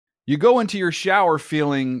You go into your shower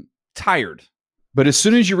feeling tired, but as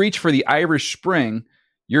soon as you reach for the Irish Spring,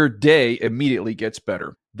 your day immediately gets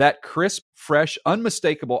better. That crisp, fresh,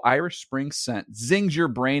 unmistakable Irish Spring scent zings your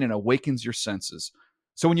brain and awakens your senses.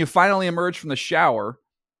 So when you finally emerge from the shower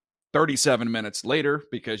 37 minutes later,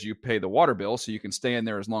 because you pay the water bill so you can stay in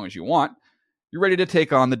there as long as you want, you're ready to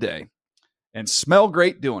take on the day and smell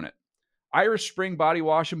great doing it. Irish Spring Body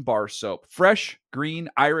Wash and Bar Soap. Fresh, green,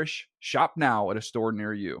 Irish. Shop now at a store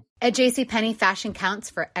near you. At JCPenney, fashion counts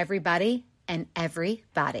for everybody and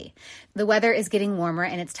everybody. The weather is getting warmer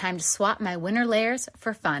and it's time to swap my winter layers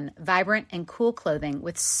for fun, vibrant, and cool clothing.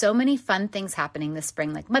 With so many fun things happening this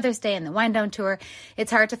spring, like Mother's Day and the Wind Down Tour,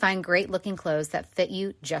 it's hard to find great looking clothes that fit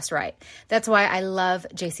you just right. That's why I love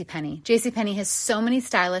JCPenney. JCPenney has so many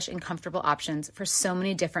stylish and comfortable options for so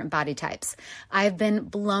many different body types. I've been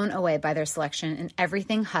blown away by their selection, and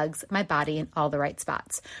everything hugs my body in all the right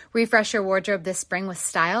spots. Refresh your wardrobe this spring with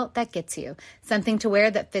style that gets you. Something to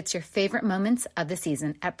wear that fits your favorite moments of the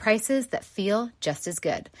season at prices that feel just as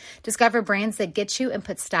good. Discover brands that get you and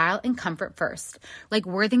put style and comfort first, like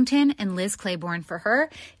Worthington and Liz Claiborne for her,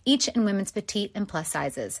 each in women's petite and plus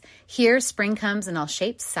sizes. Here, spring comes in all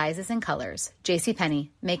shapes, sizes, and colors. JCPenney,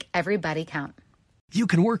 make everybody count. You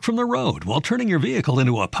can work from the road while turning your vehicle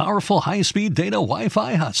into a powerful high-speed data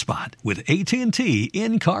Wi-Fi hotspot with AT&T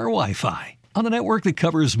in-car Wi-Fi. On a network that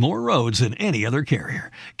covers more roads than any other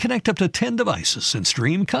carrier. Connect up to 10 devices and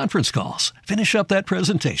stream conference calls. Finish up that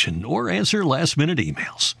presentation or answer last-minute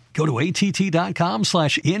emails. Go to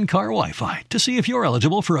att.com/in-car Wi-Fi to see if you're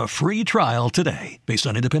eligible for a free trial today. Based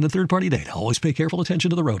on independent third-party data, always pay careful attention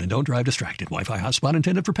to the road and don't drive distracted. Wi-Fi hotspot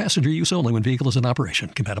intended for passenger use only when vehicle is in operation.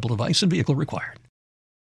 Compatible device and vehicle required.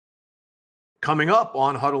 Coming up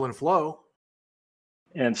on Huddle and Flow.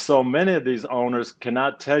 And so many of these owners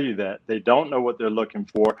cannot tell you that. They don't know what they're looking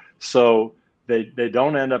for. So they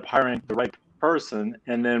don't end up hiring the right person.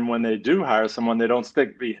 And then when they do hire someone, they don't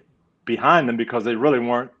stick behind them because they really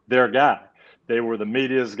weren't their guy. They were the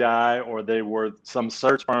media's guy or they were some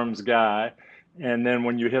search firm's guy. And then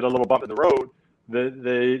when you hit a little bump in the road,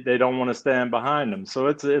 they don't want to stand behind them. So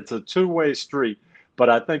it's a two-way street. But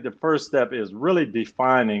I think the first step is really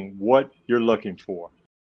defining what you're looking for.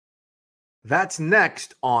 That's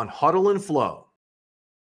next on Huddle and Flow.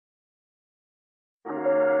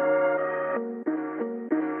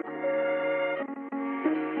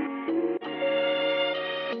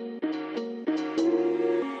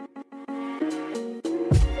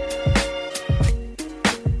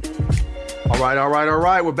 All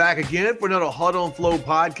right. We're back again for another Huddle and Flow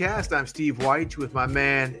podcast. I'm Steve White with my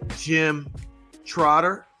man, Jim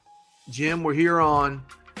Trotter. Jim, we're here on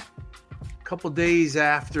couple days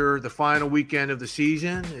after the final weekend of the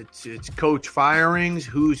season. It's coach firings,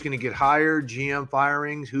 who's going to get hired, GM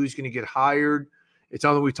firings, who's going to get hired. It's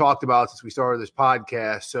something we talked about since we started this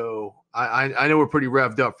podcast. So I know we're pretty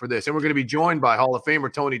revved up for this. And we're going to be joined by Hall of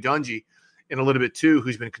Famer Tony Dungy in a little bit too,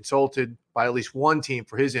 who's been consulted by at least one team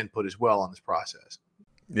for his input as well on this process.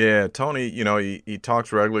 Yeah, Tony, he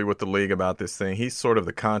talks regularly with the league about this thing. He's sort of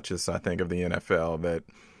the conscience, I think, of the NFL, that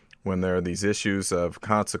when there are these issues of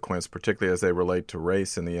consequence, particularly as they relate to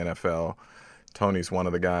race in the NFL, Tony's one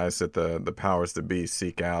of the guys that the powers that be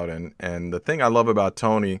seek out. And the thing I love about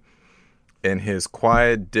Tony, in his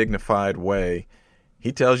quiet, dignified way,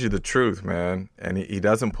 he tells you the truth, man, and he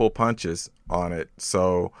doesn't pull punches on it.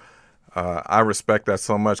 So I respect that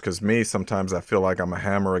so much because sometimes I feel like I'm a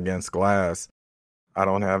hammer against glass. I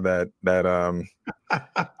don't have that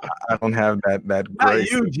I don't have that grace.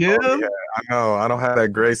 Not you, Jim. Yeah, I know. I don't have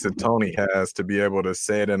that grace that Tony has to be able to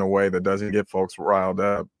say it in a way that doesn't get folks riled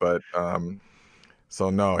up. But so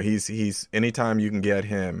no, he's anytime you can get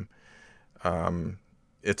him,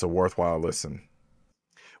 it's a worthwhile listen.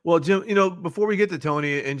 Well, Jim, before we get to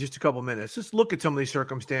Tony in just a couple minutes, let's look at some of these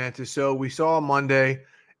circumstances. So we saw Monday,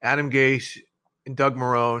 Adam Gase and Doug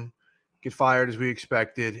Marrone get fired as we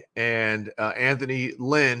expected, and Anthony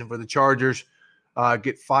Lynn for the Chargers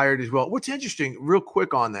get fired as well. What's interesting, real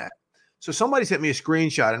quick on that. So somebody sent me a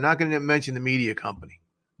screenshot. I'm not going to mention the media company.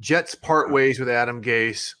 Jets part ways with Adam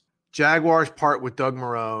Gase. Jaguars part with Doug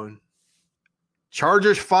Marrone.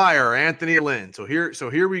 Chargers fire Anthony Lynn. So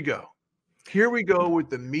here we go. Here we go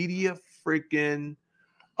with the media freaking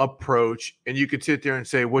approach. And you could sit there and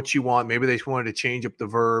say what you want. Maybe they just wanted to change up the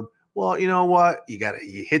verb. Well, you know what? You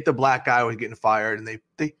hit the black guy who's getting fired, and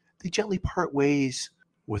they gently part ways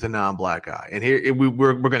with a non-black guy. And here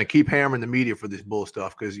we're going to keep hammering the media for this bull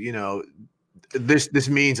stuff because this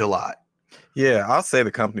means a lot. Yeah, I'll say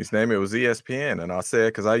the company's name. It was ESPN, and I'll say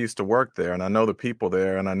it because I used to work there, and I know the people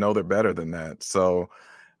there, and I know they're better than that. So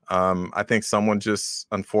I think someone just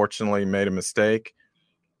unfortunately made a mistake.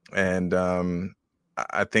 And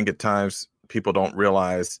I think at times people don't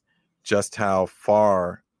realize just how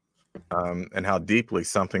far and how deeply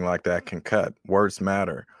something like that can cut. Words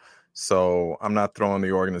matter. So I'm not throwing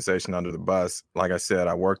the organization under the bus. Like I said,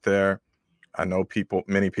 I work there. I know people,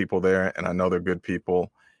 many people there, and I know they're good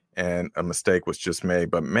people. And a mistake was just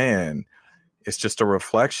made. But man, it's just a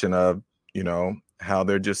reflection of, how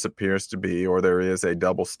there just appears to be, or there is a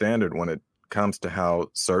double standard when it comes to how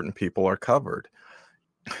certain people are covered.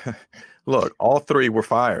 Look, all three were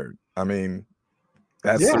fired. I mean,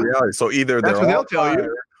 that's the reality. So either That's they're what all they'll tell fired,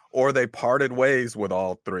 you. or they parted ways with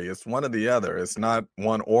all three. It's one or the other. It's not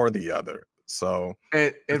one or the other. So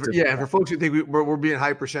And for folks who think we're being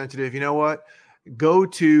hypersensitive, you know what? Go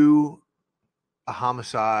to a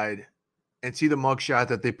homicide and see the mugshot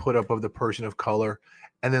that they put up of the person of color,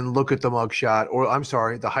 and then look at the mugshot, or I'm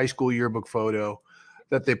sorry, the high school yearbook photo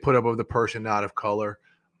that they put up of the person not of color,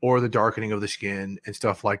 or the darkening of the skin and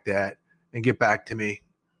stuff like that, and get back to me,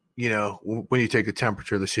 when you take the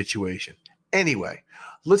temperature of the situation. Anyway,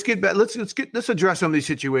 let's get back. Let's address some of these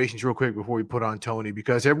situations real quick before we put on Tony,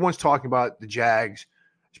 because everyone's talking about the Jags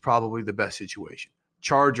is probably the best situation.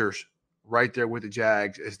 Chargers right there with the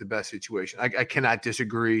Jags is the best situation. I cannot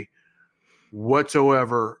disagree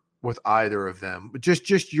whatsoever with either of them. But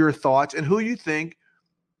just your thoughts and who you think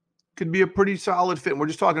could be a pretty solid fit. And we're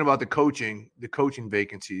just talking about the coaching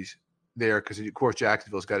vacancies there, because of course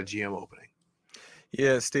Jacksonville's got a GM opening.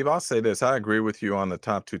 Yeah, Steve, I'll say this. I agree with you on the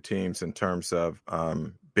top two teams in terms of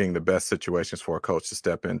being the best situations for a coach to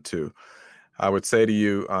step into. I would say to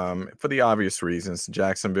you, for the obvious reasons,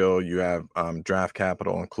 Jacksonville, you have draft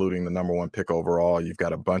capital, including the number one pick overall. You've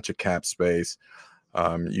got a bunch of cap space.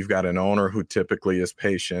 You've got an owner who typically is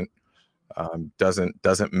patient,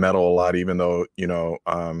 doesn't meddle a lot, even though,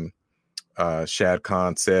 Shad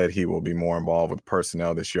Khan said he will be more involved with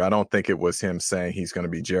personnel this year. I don't think it was him saying he's going to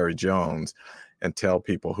be Jerry Jones and tell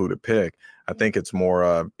people who to pick. I think it's more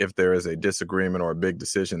of, if there is a disagreement or a big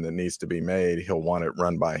decision that needs to be made, he'll want it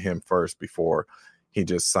run by him first before he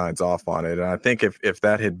just signs off on it. And I think if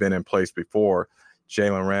that had been in place before,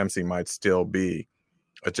 Jalen Ramsey might still be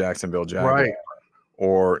a Jacksonville Jaguar. Right.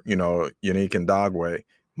 Or, Yannick Ngakoue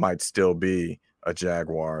might still be a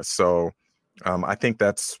Jaguar. So I think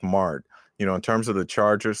that's smart. In terms of the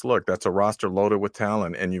Chargers, look, that's a roster loaded with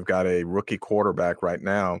talent, and you've got a rookie quarterback right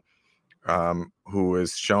now who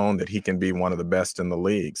has shown that he can be one of the best in the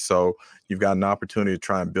league. So you've got an opportunity to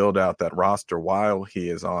try and build out that roster while he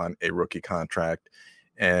is on a rookie contract.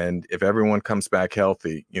 And if everyone comes back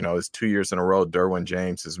healthy, it's 2 years in a row, Derwin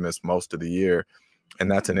James has missed most of the year. And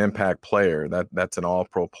that's an impact player. That's an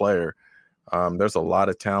all-pro player. There's a lot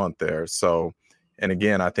of talent there. So, and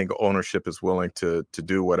again, I think ownership is willing to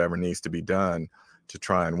do whatever needs to be done to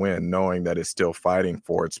try and win, knowing that it's still fighting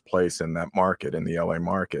for its place in that market, in the LA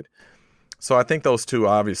market. So I think those two,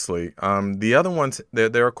 obviously. The other ones,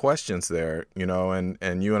 there are questions there,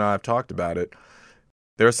 and you and I have talked about it.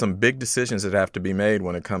 There are some big decisions that have to be made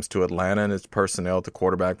when it comes to Atlanta and its personnel at the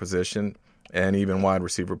quarterback position and even wide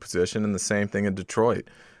receiver position, and the same thing in Detroit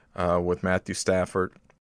with Matthew Stafford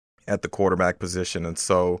at the quarterback position. And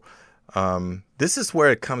so this is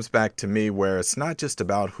where it comes back to me, where it's not just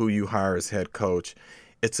about who you hire as head coach.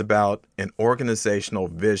 It's about an organizational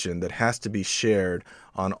vision that has to be shared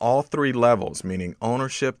on all three levels, meaning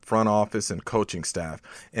ownership, front office, and coaching staff.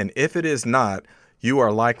 And if it is not, you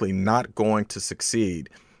are likely not going to succeed.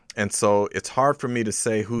 And so it's hard for me to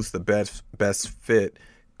say who's the best fit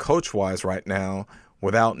coach-wise right now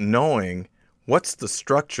without knowing what's the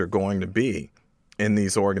structure going to be in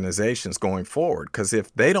these organizations going forward. Because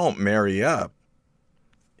if they don't marry up,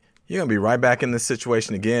 you're going to be right back in this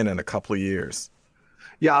situation again in a couple of years.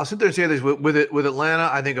 Yeah, I'll sit there and say this. With Atlanta,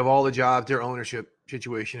 I think of all the jobs, their ownership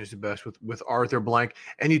situation is the best with Arthur Blank.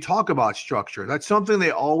 And you talk about structure. That's something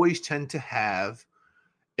they always tend to have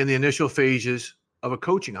in the initial phases of a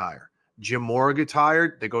coaching hire. Jim Mora gets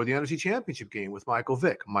hired. They go to the NFC Championship game with Michael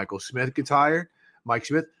Vick. Michael Smith gets hired. Mike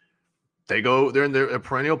Smith. They're in a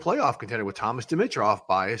perennial playoff contender with Thomas Dimitroff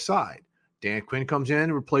by his side. Dan Quinn comes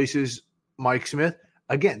in, replaces Mike Smith.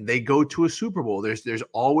 Again, they go to a Super Bowl. There's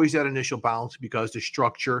always that initial bounce because the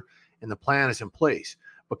structure and the plan is in place.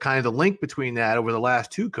 But kind of the link between that over the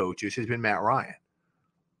last two coaches has been Matt Ryan.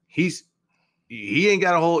 He ain't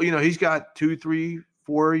got a whole, he's got 2, 3,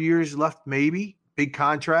 4 years left, maybe. Big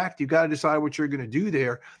contract. You've got to decide what you're going to do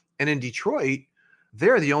there. And in Detroit,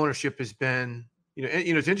 the ownership has been,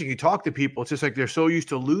 it's interesting. You talk to people, it's just like they're so used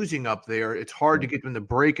to losing up there. It's hard to get them to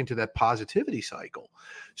break into that positivity cycle.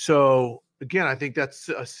 So again, I think that's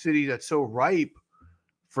a city that's so ripe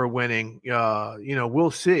for winning.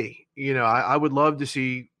 We'll see. I would love to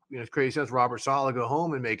see, it's crazy since Robert Saleh go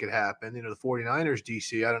home and make it happen. The 49ers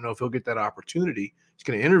DC, I don't know if he'll get that opportunity. He's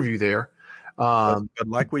going to interview there. But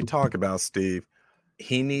like we talk about, Steve,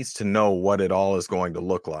 he needs to know what it all is going to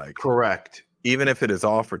look like. Correct. Even if it is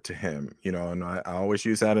offered to him, and I always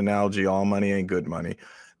use that analogy, all money ain't good money,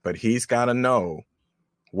 but he's got to know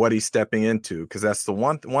what he's stepping into, because that's the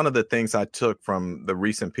one of the things I took from the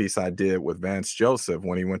recent piece I did with Vance Joseph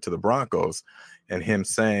when he went to the Broncos, and him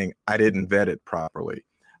saying, I didn't vet it properly.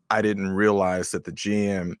 I didn't realize that the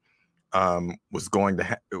GM was going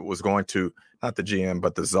to not the GM,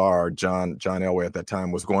 but the czar, John Elway at that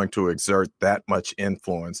time, was going to exert that much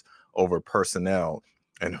influence over personnel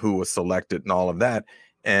and who was selected and all of that.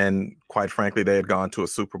 And quite frankly, they had gone to a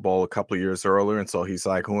Super Bowl a couple of years earlier. And so he's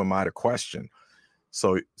like, who am I to question?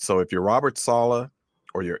 So if you're Robert Saleh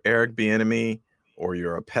or you're Eric Bieniemy or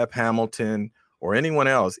you're a Pep Hamilton or anyone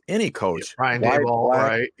else, any coach, Brian Daboll,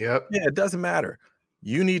 right? Yep. Yeah, it doesn't matter.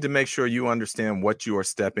 You need to make sure you understand what you are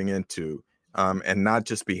stepping into, and not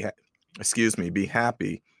just be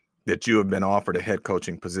happy that you have been offered a head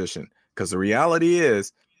coaching position. Because the reality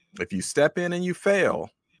is, if you step in and you fail,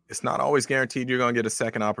 it's not always guaranteed you're going to get a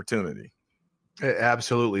second opportunity.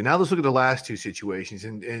 Absolutely. Now let's look at the last two situations,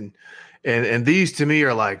 and these to me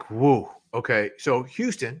are like, whoa. Okay, so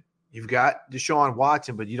Houston, you've got Deshaun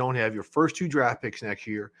Watson, but you don't have your first 2 draft picks next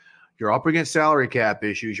year. You're up against salary cap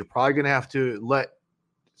issues. You're probably going to have to let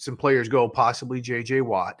some players go, possibly J.J.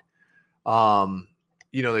 Watt.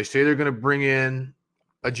 They say they're going to bring in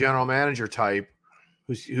a general manager type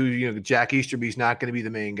who Jack Easterby's not going to be the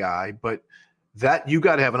main guy, but that you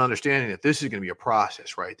got to have an understanding that this is going to be a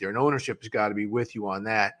process right there, and ownership has got to be with you on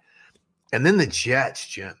that. And then the Jets,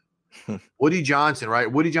 Jim. Woody Johnson,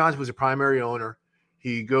 right? Woody Johnson was a primary owner.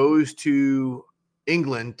 He goes to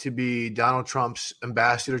England to be Donald Trump's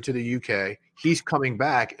ambassador to the UK. He's coming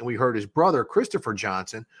back, and we heard his brother, Christopher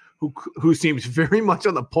Johnson, who seems very much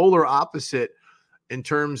on the polar opposite in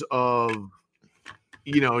terms of,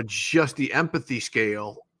 just the empathy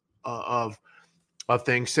scale of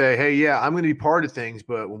things, say, hey, yeah, I'm going to be part of things,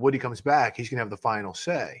 but when Woody comes back, he's going to have the final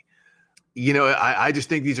say. I just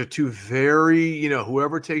think these are two very,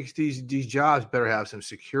 whoever takes these jobs better have some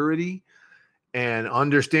security and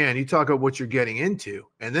understand. You talk about what you're getting into.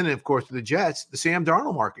 And then, of course, the Jets, the Sam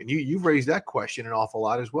Darnold market, you've raised that question an awful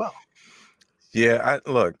lot as well. Yeah,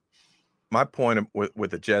 look, my point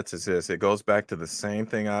with the Jets is this. It goes back to the same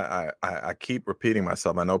thing I keep repeating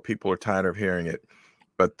myself. I know people are tired of hearing it,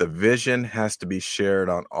 but the vision has to be shared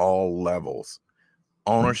on all levels: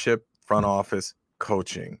 ownership, front office,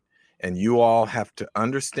 coaching. And you all have to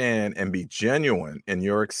understand and be genuine in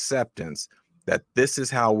your acceptance that this is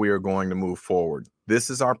how we are going to move forward. This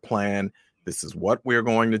is our plan. This is what we're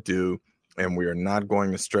going to do, and we are not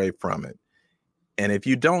going to stray from it. And if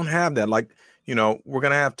you don't have that, we're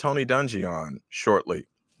going to have Tony Dungy on shortly.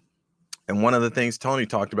 And one of the things Tony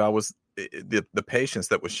talked about was the patience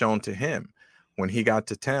that was shown to him when he got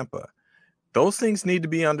to Tampa. Those things need to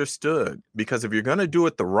be understood, because if you're going to do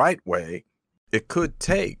it the right way, it could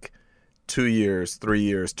take 2 years, 3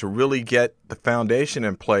 years to really get the foundation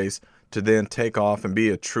in place to then take off and be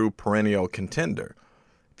a true perennial contender.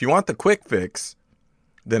 If you want the quick fix,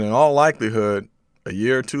 then in all likelihood, a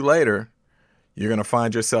year or two later, you're going to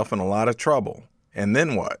find yourself in a lot of trouble. And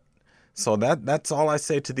then what? So that's all I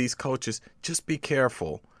say to these coaches. Just be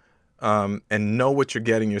careful, and know what you're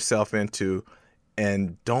getting yourself into,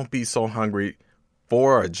 and don't be so hungry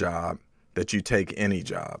for a job that you take any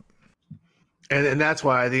job. And that's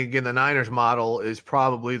why I think, again, the Niners model is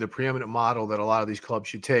probably the preeminent model that a lot of these clubs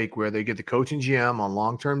should take, where they get the coach and GM on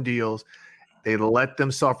long-term deals. They let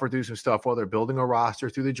them suffer through some stuff while they're building a roster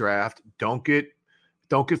through the draft. Don't get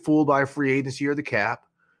fooled by a free agency or the cap,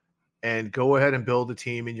 and go ahead and build a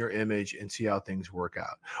team in your image and see how things work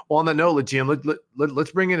out. Well, on that note, Jim,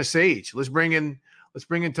 let's bring in a sage. Let's bring in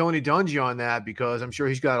Tony Dungy on that, because I'm sure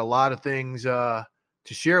he's got a lot of things to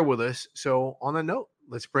share with us. So on that note,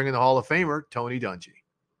 let's bring in the Hall of Famer, Tony Dungy.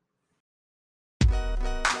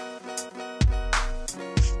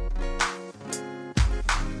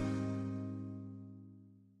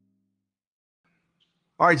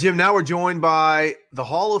 All right, Jim, now we're joined by the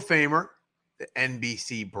Hall of Famer, the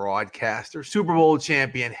NBC broadcaster, Super Bowl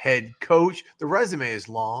champion, head coach. The resume is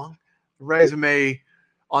long. The resume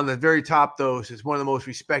on the very top, though, is one of the most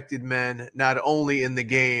respected men, not only in the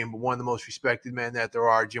game, but one of the most respected men that there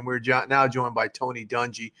are. Jim, we're now joined by Tony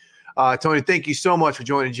Dungy. Tony, thank you so much for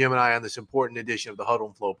joining Jim and I on this important edition of the Huddle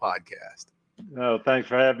and Flow podcast. No, thanks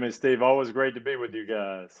for having me, Steve. Always great to be with you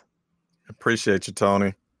guys. Appreciate you,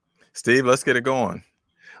 Tony. Steve, let's get it going.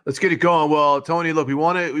 Let's get it going. Well, Tony, look, we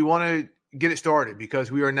want to get it started,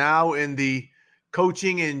 because we are now in the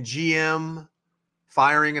coaching and GM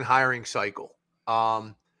firing and hiring cycle.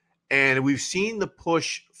 And we've seen the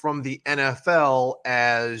push from the NFL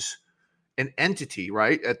as an entity,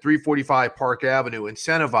 right, at 345 Park Avenue,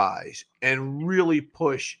 incentivize and really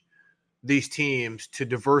push these teams to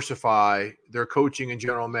diversify their coaching and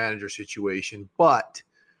general manager situation. But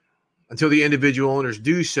until the individual owners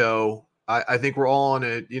do so, I think we're all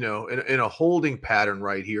in a holding pattern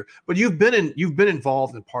right here. But you've been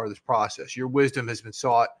involved in part of this process. Your wisdom has been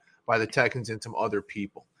sought by the Texans and some other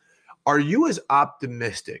people. Are you as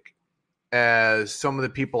optimistic as some of the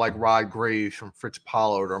people like Rod Graves from Fritz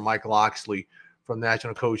Pollard or Mike Loxley from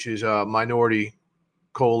National Coaches Minority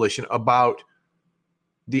Coalition about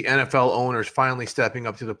the NFL owners finally stepping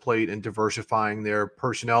up to the plate and diversifying their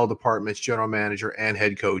personnel departments, general manager, and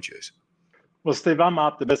head coaches? Well, Steve, I'm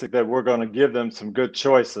optimistic that we're going to give them some good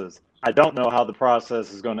choices. I don't know how the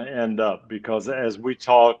process is going to end up because as we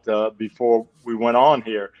talked before we went on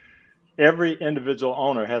here, every individual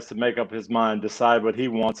owner has to make up his mind, decide what he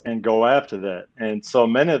wants, and go after that. And so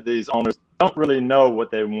many of these owners don't really know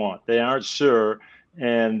what they want. They aren't sure,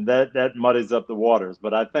 and that muddies up the waters.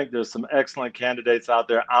 But I think there's some excellent candidates out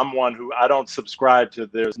there. I'm one who I don't subscribe to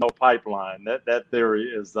there's no pipeline. That theory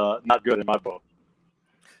is not good in my book.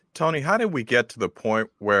 Tony, how did we get to the point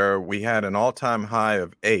where we had an all-time high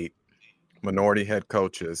of 8 minority head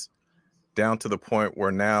coaches down to the point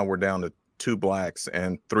where now we're down to 2 blacks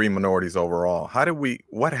and 3 minorities overall?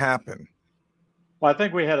 What happened? Well, I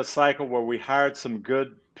think we had a cycle where we hired some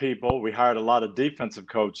good people. We hired a lot of defensive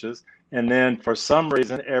coaches. And then for some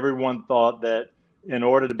reason, everyone thought that in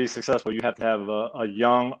order to be successful, you have to have a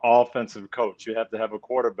young offensive coach. You have to have a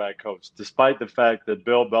quarterback coach, despite the fact that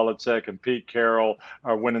Bill Belichick and Pete Carroll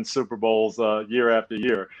are winning Super Bowls year after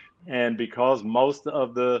year. And because most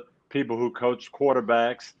of the people who coach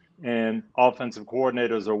quarterbacks and offensive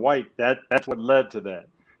coordinators are white, that's what led to that.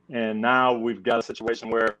 And now we've got a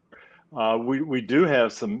situation where we do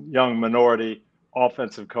have some young minority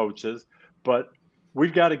offensive coaches, but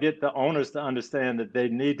we've got to get the owners to understand that they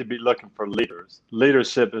need to be looking for leaders.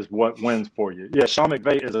 Leadership is what wins for you. Yeah, Sean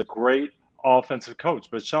McVay is a great offensive coach,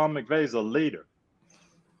 but Sean McVay is a leader.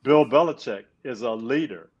 Bill Belichick is a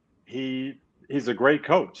leader. He's a great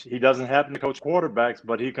coach. He doesn't happen to coach quarterbacks,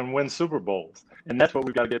 but he can win Super Bowls. And that's what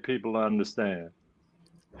we've got to get people to understand.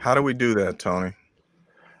 How do we do that, Tony?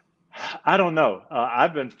 I don't know.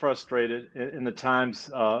 I've been frustrated in the times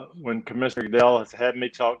when Commissioner Goodell has had me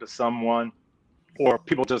talk to someone, or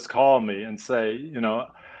people just call me and say,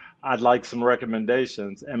 I'd like some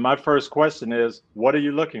recommendations. And my first question is, what are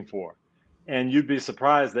you looking for? And you'd be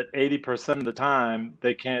surprised that 80% of the time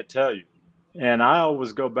they can't tell you. And I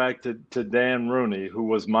always go back to Dan Rooney, who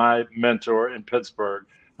was my mentor in Pittsburgh.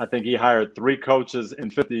 I think he hired 3 coaches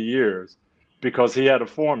in 50 years because he had a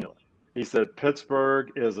formula. He said,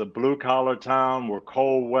 Pittsburgh is a blue collar town. We're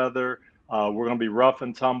cold weather. We're going to be rough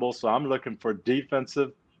and tumble. So I'm looking for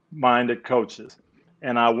defensive minded coaches.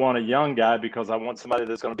 And I want a young guy because I want somebody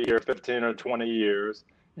that's going to be here 15 or 20 years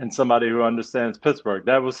and somebody who understands Pittsburgh.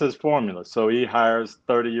 That was his formula. So he hires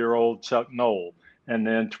 30-year-old Chuck Noll. And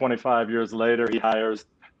then 25 years later, he hires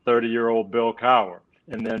 30-year-old Bill Cowher.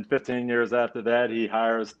 And then 15 years after that, he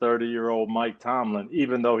hires 30-year-old Mike Tomlin,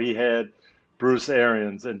 even though he had Bruce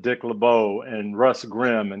Arians and Dick LeBeau and Russ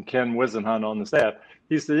Grimm and Ken Wisenhunt on the staff.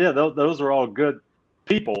 He said, yeah, those are all good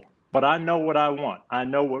people, but I know what I want. I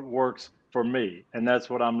know what works for me, and that's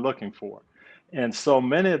what I'm looking for. And so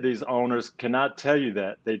many of these owners cannot tell you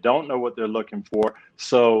that. They don't know what they're looking for,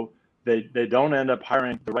 so they don't end up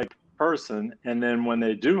hiring the right person. And then when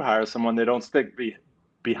they do hire someone, they don't stick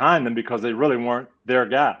behind them because they really weren't their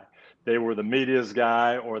guy. They were the media's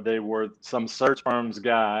guy, or they were some search firm's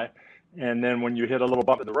guy. And then when you hit a little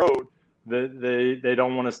bump in the road, they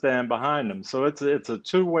don't want to stand behind them. So it's a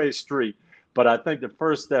two-way street. But I think the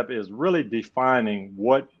first step is really defining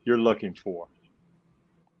what you're looking for.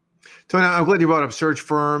 Tony, I'm glad you brought up search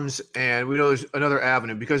firms, and we know there's another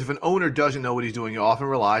avenue, because if an owner doesn't know what he's doing, he often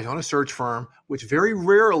relies on a search firm, which very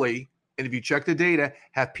rarely, and if you check the data,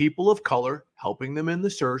 have people of color helping them in the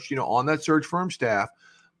search, on that search firm staff,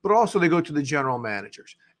 but also they go to the general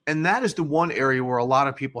managers. And that is the one area where a lot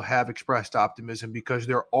of people have expressed optimism, because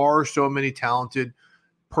there are so many talented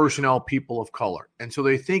personnel people of color. And so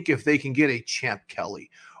they think if they can get a Champ Kelly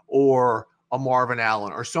or a Marvin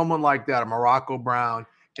Allen or someone like that, a Morocco Brown,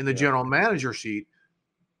 in the general manager seat,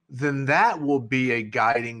 then that will be a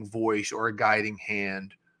guiding voice or a guiding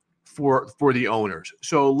hand for the owners.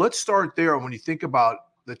 So let's start there. When you think about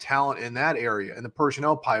the talent in that area and the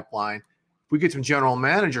personnel pipeline, if we get some general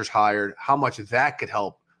managers hired, how much that could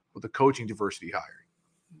help with the coaching diversity hiring.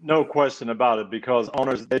 No question about it, because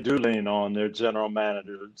owners, they do lean on their general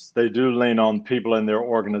managers. They do lean on people in their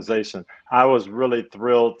organization. I was really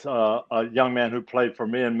thrilled. A young man who played for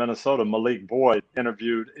me in Minnesota, Malik Boyd,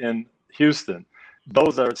 interviewed in Houston.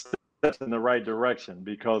 Those are steps in the right direction,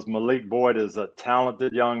 because Malik Boyd is a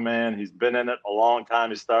talented young man. He's been in it a long time.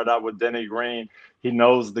 He started out with Denny Green. He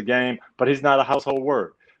knows the game, but he's not a household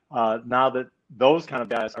word. Now that those kind of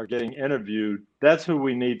guys are getting interviewed, that's who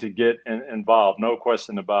we need to get involved. No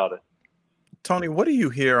question about it. Tony, what do you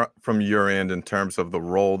hear from your end in terms of the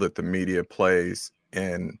role that the media plays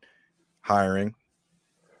in hiring?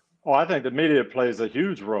 Oh, I think the media plays a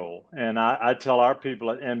huge role. And I tell our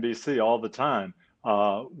people at NBC all the time,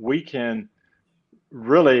 we can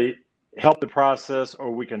really help the process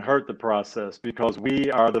or we can hurt the process, because we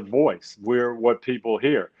are the voice. We're what people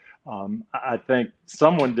hear. I think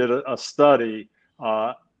someone did a study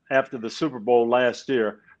after the Super Bowl last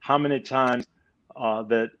year, how many times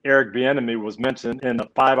that Eric Bieniemy was mentioned in the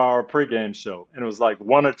 5-hour pregame show, and it was like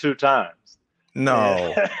 1 or 2 times.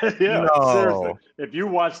 No. Yeah, no. Seriously. If you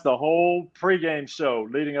watch the whole pregame show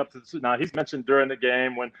leading up to the Super, now he's mentioned during the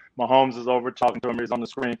game when Mahomes is over talking to him, he's on the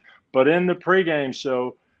screen, but in the pregame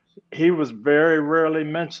show, he was very rarely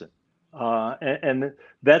mentioned. And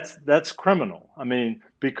that's criminal. I mean,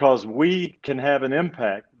 because we can have an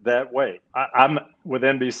impact that way. I'm with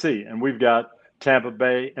NBC, and we've got Tampa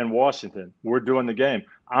Bay and Washington. We're doing the game.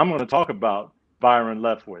 I'm going to talk about Byron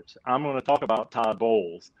Leftwich. I'm going to talk about Todd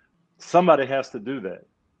Bowles. Somebody has to do that.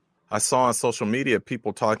 I saw on social media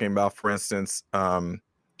people talking about, for instance,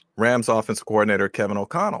 Rams offensive coordinator Kevin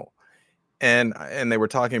O'Connell. And they were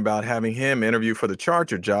talking about having him interview for the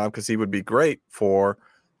Charger job because he would be great for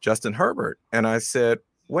Justin Herbert. And I said,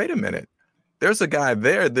 wait a minute, there's a guy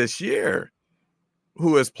there this year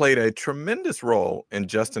who has played a tremendous role in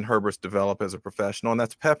Justin Herbert's development as a professional, and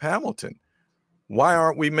that's Pep Hamilton. Why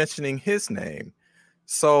aren't we mentioning his name?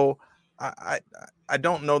 So I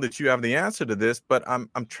don't know that you have the answer to this, but I'm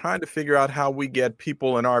trying to figure out how we get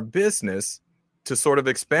people in our business to sort of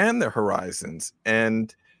expand their horizons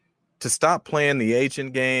and to stop playing the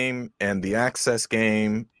agent game and the access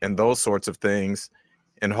game and those sorts of things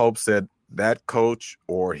in hopes that that coach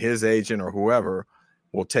or his agent or whoever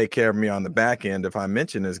will take care of me on the back end if I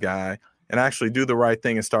mention this guy, and actually do the right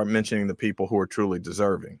thing and start mentioning the people who are truly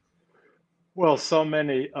deserving. Well, so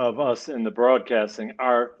many of us in the broadcasting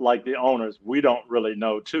are like the owners. We don't really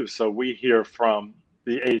know too. So we hear from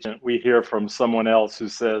the agent. We hear from someone else who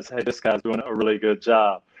says, hey, this guy's doing a really good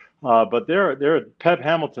job. But Pep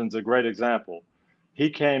Hamilton's a great example. He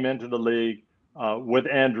came into the league with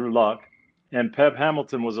Andrew Luck, and Pep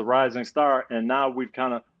Hamilton was a rising star, and now we've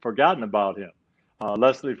kind of forgotten about him.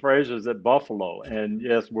 Leslie Frazier's at Buffalo, and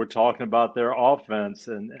yes, we're talking about their offense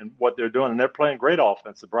and what they're doing, and they're playing great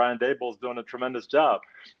offense. Brian Daboll's doing a tremendous job,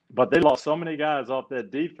 but they lost so many guys off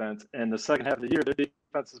that defense, and the second half of the year, their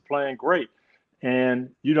defense is playing great,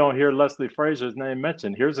 and you don't hear Leslie Frazier's name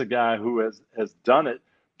mentioned. Here's a guy who has done it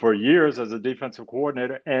for years as a defensive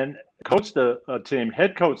coordinator and coached a team,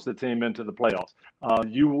 head coached the team into the playoffs.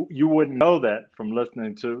 You wouldn't know that from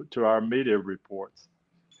listening to our media reports.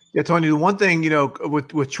 Yeah, Tony, the one thing,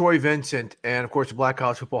 with Troy Vincent and, of course, the Black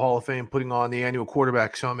College Football Hall of Fame putting on the annual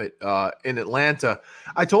quarterback summit in Atlanta,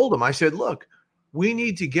 I told him, I said, look, we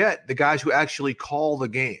need to get the guys who actually call the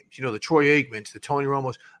games, the Troy Aikmans, the Tony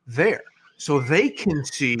Romos, there so they can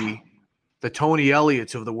see the Tony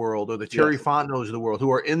Elliott's of the world or the Terry Fontenot's of the world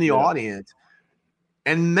who are in the audience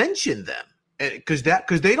and mention them because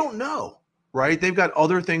they don't know, right? They've got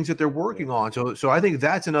other things that they're working on. So I think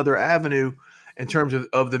that's another avenue in terms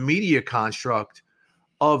of the media construct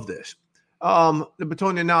of this. But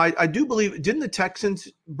Tony, now I do believe, didn't the Texans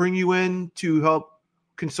bring you in to help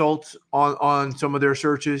consult on some of their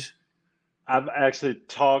searches? I've actually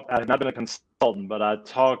I've not been a consultant, but I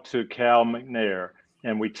talked to Cal McNair,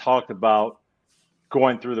 and we talked about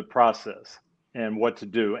going through the process and what to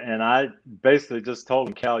do. And I basically just told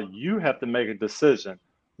him, Cal, you have to make a decision.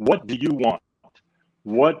 What do you want?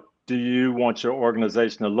 What do you want your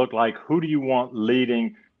organization to look like? Who do you want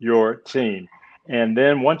leading your team? And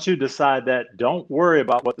then once you decide that, don't worry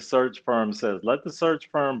about what the search firm says. Let the search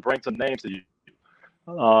firm bring some names to you.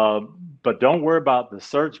 But don't worry about the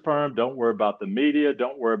search firm. Don't worry about the media.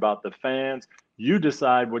 Don't worry about the fans. You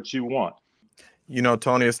decide what you want.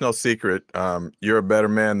 Tony, it's no secret. You're a better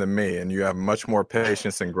man than me, and you have much more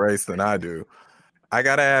patience and grace than I do. I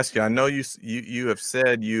got to ask you, I know you have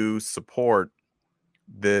said you support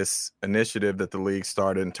this initiative that the league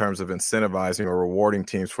started in terms of incentivizing or rewarding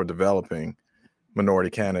teams for developing minority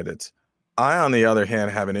candidates. I, on the other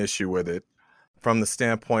hand, have an issue with it from the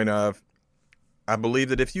standpoint of I believe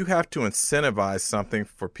that if you have to incentivize something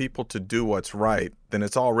for people to do what's right, then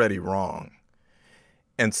it's already wrong.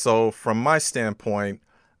 And so from my standpoint,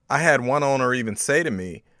 I had one owner even say to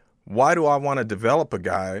me, why do I want to develop a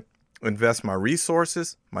guy, invest my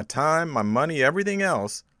resources, my time, my money, everything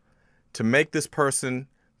else to make this person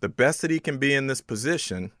the best that he can be in this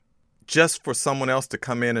position just for someone else to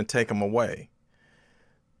come in and take him away?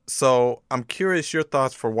 So I'm curious your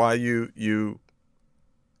thoughts for why you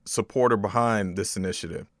support or behind this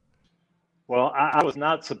initiative. Well, I was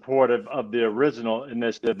not supportive of the original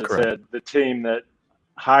initiative that Correct. said the team that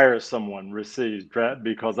hires someone receives draft,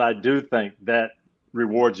 because I do think that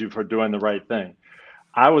rewards you for doing the right thing.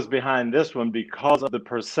 I was behind this one because of the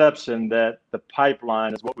perception that the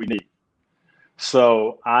pipeline is what we need.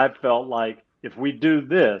 So I felt like if we do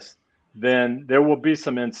this, then there will be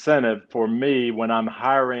some incentive for me when I'm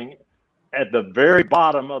hiring at the very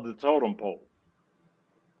bottom of the totem pole.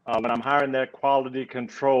 When I'm hiring that quality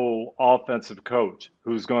control offensive coach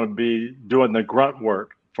who's going to be doing the grunt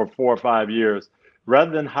work for 4 or 5 years,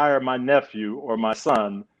 rather than hire my nephew or my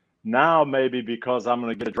son, now maybe because I'm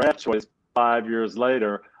going to get a draft choice 5 years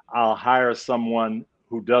later, I'll hire someone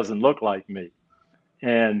who doesn't look like me.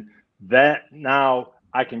 And that now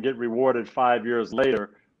I can get rewarded 5 years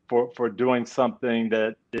later for doing something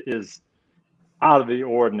that is out of the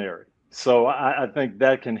ordinary. So I think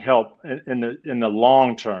that can help in the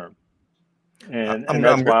long term, and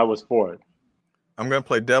that's why I was for it. I'm going to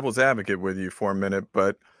play devil's advocate with you for a minute,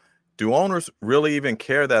 but do owners really even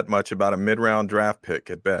care that much about a mid-round draft pick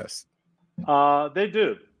at best? They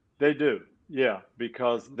do, yeah,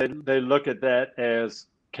 because they look at that as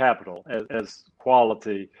capital, as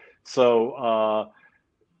quality. So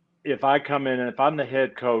if I come in and if I'm the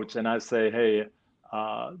head coach and I say, hey,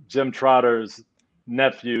 Jim Trotter's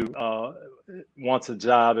nephew wants a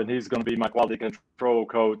job and he's going to be my quality control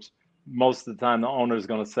coach, most of the time the owner is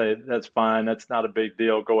going to say, that's fine, that's not a big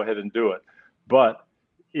deal, go ahead and do it. But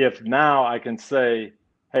if now I can say,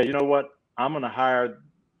 hey, you know what, I'm going to hire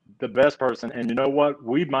the best person, and you know what,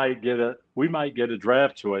 we might get a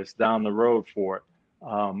draft choice down the road for it.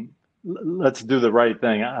 Let's do the right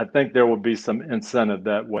thing. I think there will be some incentive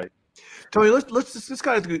that way. Tony, let's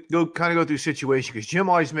kind of go through a situation, because Jim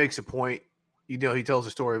always makes a point. You know, he tells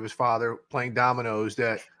the story of his father playing dominoes,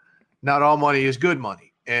 that not all money is good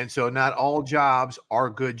money, and so not all jobs are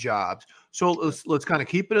good jobs. So let's kind of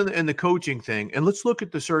keep it in the coaching thing, and let's look at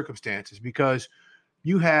the circumstances, because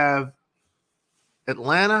you have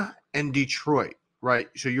Atlanta and Detroit, right?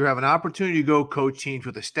 So you have an opportunity to go coach teams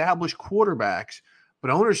with established quarterbacks,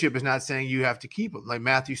 but ownership is not saying you have to keep them, like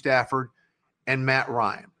Matthew Stafford and Matt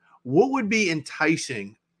Ryan. What would be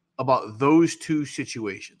enticing about those two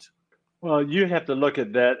situations? Well, you have to look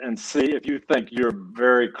at that and see if you think you're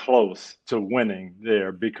very close to winning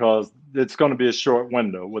there, because it's going to be a short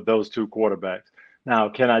window with those two quarterbacks. Now,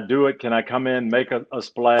 can I do it? Can I come in, make a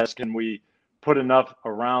splash? Can we put enough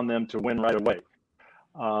around them to win right away?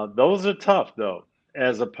 Those are tough, though,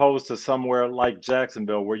 as opposed to somewhere like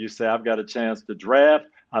Jacksonville, where you say, I've got a chance to draft,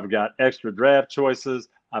 I've got extra draft choices,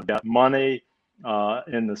 I've got money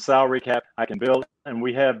in the salary cap, I can build, and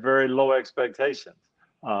we have very low expectations,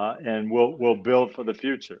 and we'll build for the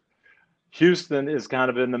future. Houston is kind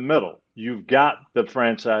of in the middle. You've got the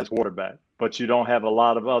franchise quarterback, but you don't have a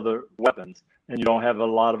lot of other weapons, and you don't have a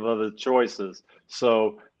lot of other choices.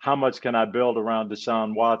 So how much can I build around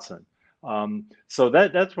Deshaun Watson? So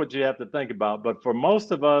that's what you have to think about. But for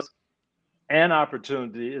most of us, an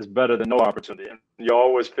opportunity is better than no opportunity. And you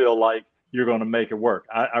always feel like you're going to make it work.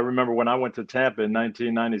 I remember when I went to Tampa in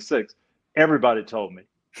 1996, everybody told me,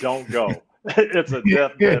 don't go. It's a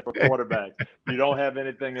deathbed for quarterbacks. You don't have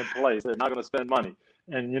anything in place. They're not going to spend money.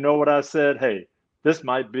 And you know what I said? Hey, this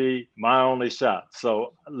might be my only shot.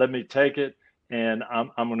 So let me take it, and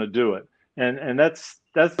I'm going to do it. And that's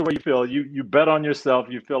the way you feel. You bet on yourself.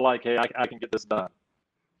 You feel like, hey, I can get this done.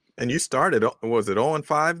 And you started, was it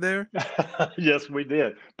 0-5 there? Yes, we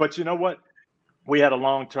did. But you know what? We had a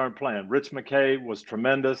long-term plan. Rich McKay was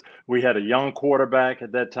tremendous. We had a young quarterback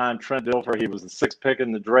at that time, Trent Dilfer. He was the 6th pick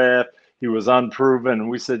in the draft. He was unproven. And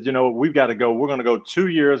we said, you know, we've got to go. We're going to go 2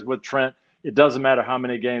 years with Trent. It doesn't matter how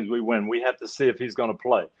many games we win. We have to see if he's going to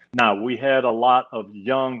play. Now, we had a lot of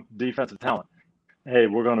young defensive talent. Hey,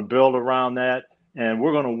 we're going to build around that, and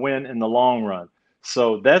we're going to win in the long run.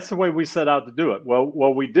 So that's the way we set out to do it. Well,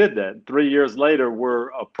 we did that. 3 years later, we're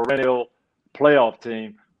a perennial playoff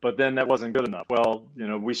team, but then that wasn't good enough. Well, you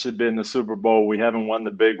know, we should be in the Super Bowl. We haven't won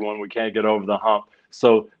the big one. We can't get over the hump.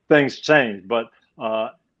 So things changed. But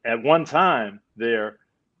at one time there,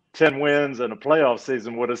 10 wins and a playoff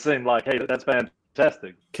season would have seemed like, hey, that's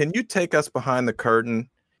fantastic. Can you take us behind the curtain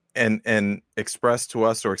and express to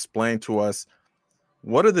us or explain to us,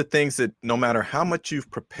 what are the things that no matter how much you've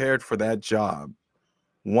prepared for that job,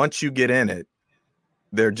 once you get in it,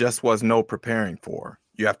 there just was no preparing for?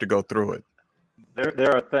 You have to go through it.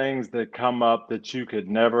 There are things that come up that you could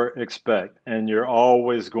never expect, and you're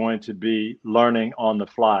always going to be learning on the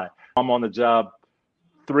fly. I'm on the job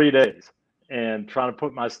 3 days and trying to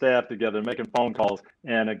put my staff together, making phone calls,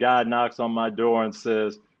 and a guy knocks on my door and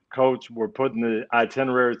says, "Coach, we're putting the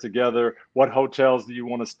itineraries together. What hotels do you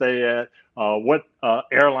want to stay at? What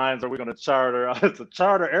airlines are we going to charter?" It's a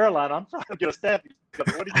charter airline. I'm trying to get a staff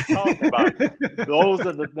together. What are you talking about? Those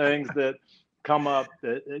are the things that come up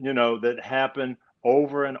that, that happen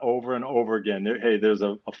over and over and over again. Hey, there's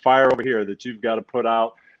a fire over here that you've got to put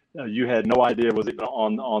out. You had no idea was even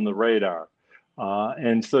on the radar.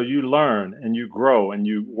 And so you learn and you grow and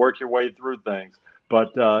you work your way through things.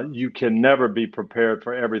 But you can never be prepared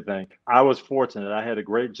for everything. I was fortunate. I had a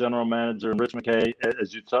great general manager in Rich McKay.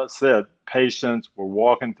 As you said, patience. We're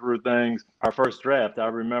walking through things. Our first draft, I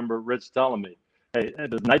remember Rich telling me, hey,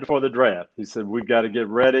 the night before the draft, he said, we've got to get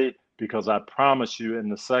ready because I promise you in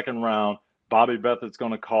the second round, Bobby Beathard's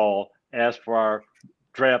going to call, ask for our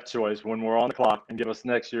draft choice when we're on the clock and give us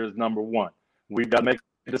next year's number one. We've got to make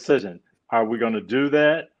a decision. Are we going to do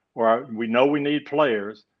that? Or we know we need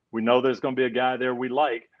players. We know there's going to be a guy there we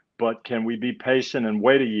like, but can we be patient and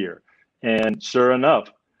wait a year? And sure enough,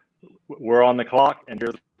 we're on the clock, and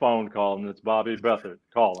here's a phone call, and it's Bobby Beathard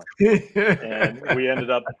calling. And we ended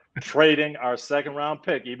up trading our second-round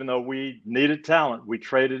pick. Even though we needed talent, we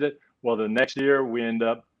traded it. Well, the next year, we end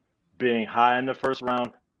up being high in the first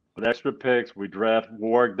round with extra picks. We draft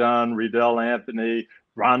Warrick Dunn, Riddell Anthony,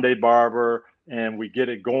 Rondé Barber, and we get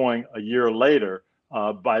it going a year later.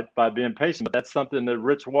 By being patient. But that's something that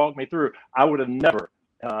Rich walked me through. I would have never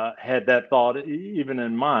had that thought even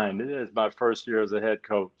in mind as my first year as a head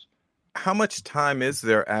coach. How much time is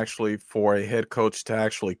there actually for a head coach to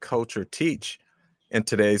actually coach or teach in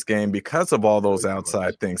today's game because of all those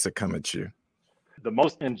outside things that come at you? The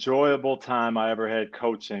most enjoyable time I ever had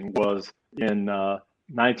coaching was in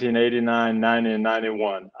 1989, 90, and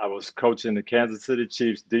 91. I was coaching the Kansas City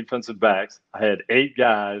Chiefs defensive backs. I had 8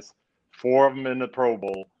 guys, 4 of them in the Pro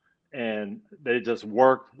Bowl, and they just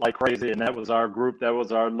worked like crazy. And that was our group. That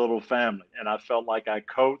was our little family. And I felt like I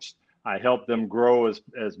coached. I helped them grow as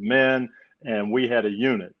men, and we had a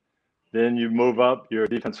unit. Then you move up, you're a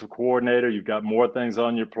defensive coordinator. You've got more things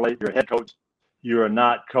on your plate. You're a head coach. You are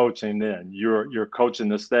not coaching then. You're coaching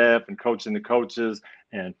the staff and coaching the coaches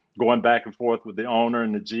and going back and forth with the owner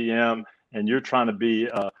and the GM. And you're trying to be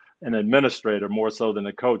an administrator more so than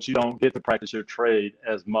a coach. You don't get to practice your trade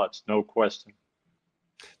as much, no question.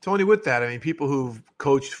 Tony, with that, I mean, people who've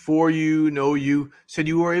coached for you, know you, said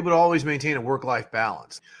you were able to always maintain a work-life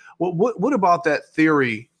balance. What about that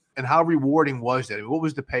theory, and how rewarding was that? I mean, what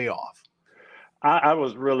was the payoff? I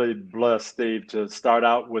was really blessed, Steve, to start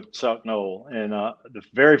out with Chuck Noll. And the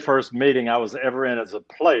very first meeting I was ever in as a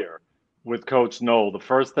player with Coach Noll, the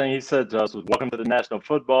first thing he said to us was, welcome to the National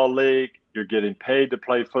Football League. You're getting paid to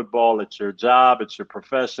play football. It's your job. It's your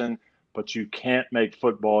profession. But you can't make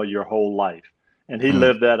football your whole life. And he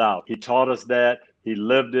lived that out. He taught us that. He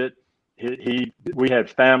lived it. We had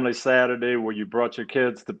Family Saturday where you brought your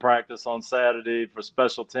kids to practice on Saturday for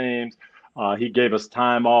special teams. He gave us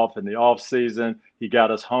time off in the off season. He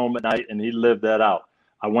got us home at night, and he lived that out.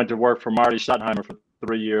 I went to work for Marty Schottenheimer for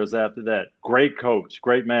 3 years after that. Great coach,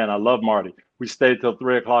 great man. I love Marty. We stayed till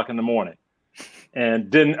 3 o'clock in the morning and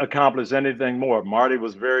didn't accomplish anything more. Marty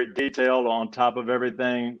was very detailed on top of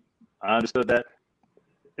everything. I understood that.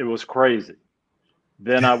 It was crazy.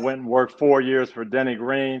 Then I went and worked 4 years for Denny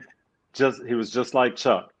Green. He was just like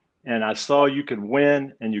Chuck. And I saw you could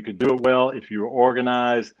win and you could do it well if you were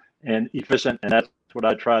organized and efficient. And that's what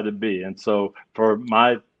I tried to be. And so for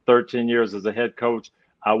my 13 years as a head coach,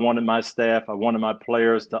 I wanted my staff, I wanted my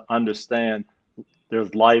players to understand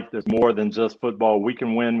there's life, there's more than just football. We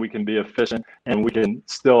can win, we can be efficient, and we can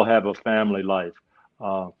still have a family life.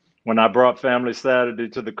 When I brought Family Saturday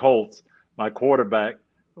to the Colts, my quarterback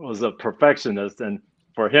was a perfectionist. And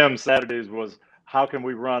for him, Saturdays was, how can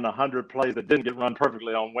we run 100 plays that didn't get run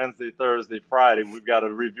perfectly on Wednesday, Thursday, Friday? We've got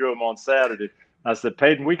to review them on Saturday. I said,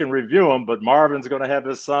 Peyton, we can review them, but Marvin's going to have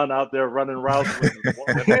his son out there running routes with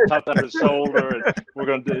a tucked on his shoulder, and we're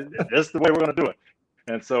going to do this is the way we're going to do it.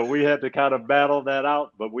 And so we had to kind of battle that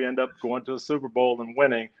out, but we ended up going to a Super Bowl and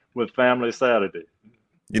winning with Family Saturday.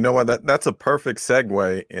 You know what? That's a perfect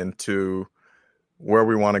segue into where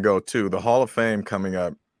we want to go to. The Hall of Fame coming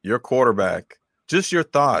up. Your quarterback. Just your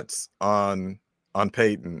thoughts on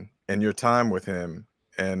Peyton and your time with him.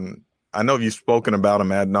 And I know you've spoken about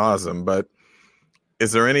him ad nauseum, but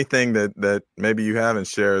Is there anything that maybe you haven't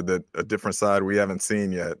shared, that a different side we haven't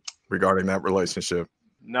seen yet regarding that relationship?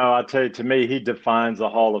 No, I tell you, to me, he defines a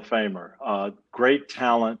Hall of Famer. Great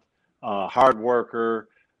talent, hard worker,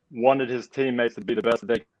 wanted his teammates to be the best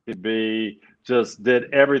they could be, just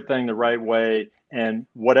did everything the right way. And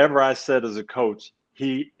whatever I said as a coach,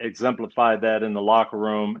 he exemplified that in the locker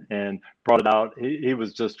room and brought it out. He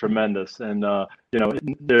was just tremendous. And,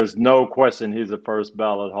 there's no question he's a first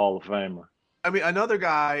ballot Hall of Famer. I mean, another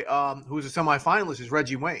guy who's a semifinalist is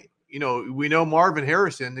Reggie Wayne. We know Marvin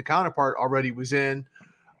Harrison, the counterpart, already was in.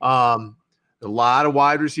 A lot of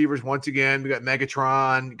wide receivers. Once again, we got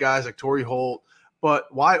Megatron, guys like Torrey Holt.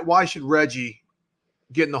 But why should Reggie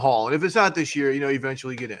get in the Hall? And if it's not this year,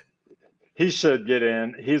 eventually get in. He should get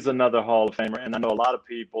in. He's another Hall of Famer. And I know a lot of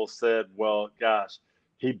people said, well, gosh,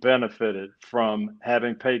 he benefited from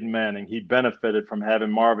having Peyton Manning. He benefited from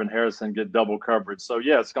having Marvin Harrison get double coverage. So,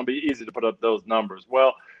 yeah, it's going to be easy to put up those numbers.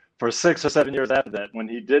 Well, for 6 or 7 years after that, when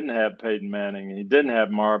he didn't have Peyton Manning and he didn't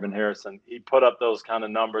have Marvin Harrison, he put up those kind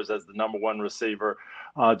of numbers as the number one receiver,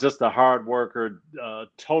 just a hard worker,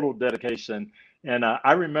 total dedication. And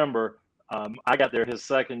I remember I got there his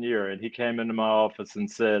second year, and he came into my office and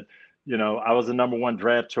said, I was the number one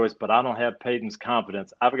draft choice, but I don't have Peyton's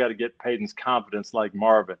confidence. I've got to get Peyton's confidence like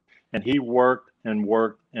Marvin. And he worked and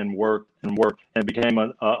worked and worked and worked and became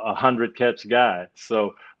a 100-catch guy.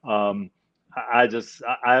 So, I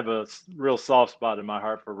have a real soft spot in my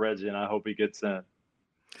heart for Reggie, and I hope he gets in.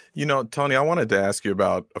 Tony, I wanted to ask you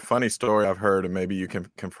about a funny story I've heard, and maybe you can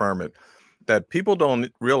confirm it, that people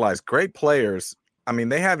don't realize great players, I mean,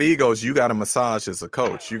 they have egos you got to massage as a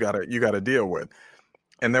coach. You got to deal with.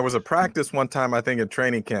 And there was a practice one time, I think, in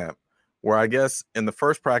training camp, where I guess in the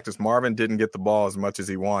first practice, Marvin didn't get the ball as much as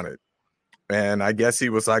he wanted. And I guess he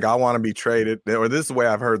was like, I want to be traded. Or this is the way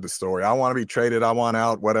I've heard the story. I want to be traded. I want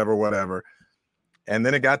out, whatever. And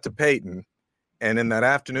then it got to Peyton. And in that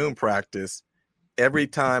afternoon practice, every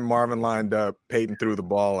time Marvin lined up, Peyton threw the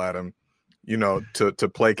ball at him,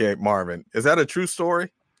 to placate Marvin. Is that a true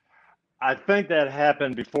story? I think that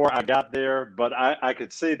happened before I got there, but I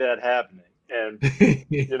could see that happening. And,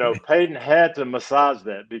 Peyton had to massage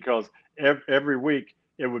that because every week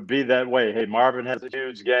it would be that way. Hey, Marvin has a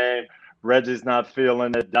huge game. Reggie's not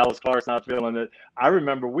feeling it. Dallas Clark's not feeling it. I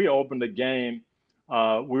remember we opened the game.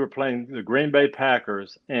 We were playing the Green Bay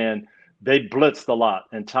Packers, and they blitzed a lot.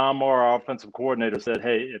 And Tom Moore, our offensive coordinator, said,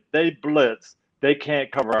 hey, if they blitz, they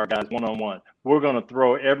can't cover our guys one-on-one. We're going to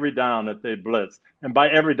throw every down if they blitz. And by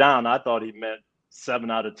every down, I thought he meant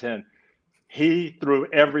 7 out of 10. He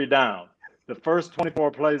threw every down. The first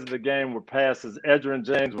 24 plays of the game were passes. Edgerrin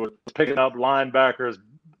James was picking up linebackers,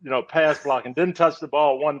 pass blocking, didn't touch the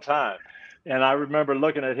ball one time. And I remember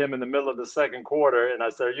looking at him in the middle of the second quarter, and I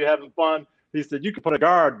said, are you having fun? He said, you could put a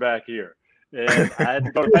guard back here. And I had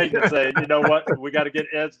to go to Peyton and say, you know what, we got to get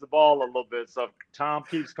edge the ball a little bit. So if Tom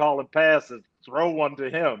keeps calling passes, throw one to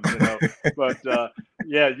him, But,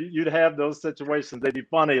 you'd have those situations. They'd be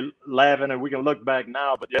funny, laughing, and we can look back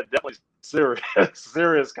now. But, definitely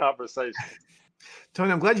serious conversations.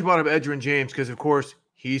 Tony, I'm glad you brought up Edgerrin James because, of course,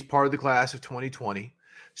 he's part of the class of 2020.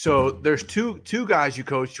 So there's two guys you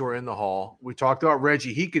coached who are in the Hall. We talked about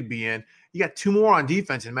Reggie. He could be in. You got 2 more on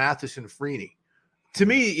defense in Mathis and Freeney. To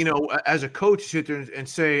me, as a coach, sit there and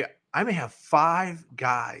say, I may have 5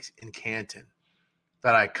 guys in Canton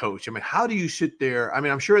that I coach. I mean, how do you sit there? I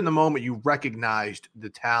mean, I'm sure in the moment you recognized the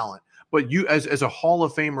talent, but you as a Hall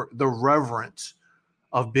of Famer, the reverence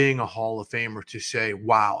of being a Hall of Famer to say,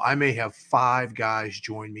 wow, I may have 5 guys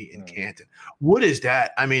join me in Canton. What is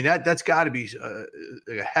that? I mean, that's got to be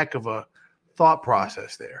a heck of a thought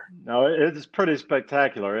process there. No, it's pretty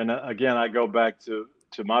spectacular. And again, I go back to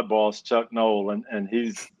my boss, Chuck Noll, and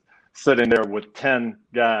he's sitting there with 10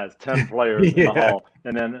 guys, 10 players in the Hall.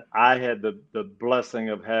 And then I had the blessing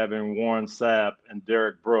of having Warren Sapp and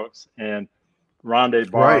Derek Brooks and Rondé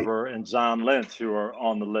Barber and John Lynch, who are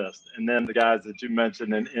on the list. And then the guys that you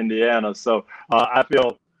mentioned in Indiana. So I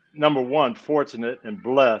feel, number one, fortunate and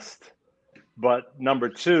blessed. But number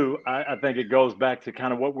two, I think it goes back to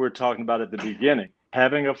kind of what we were talking about at the beginning.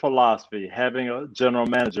 Having a philosophy, having a general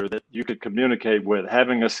manager that you could communicate with,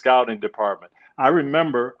 having a scouting department. I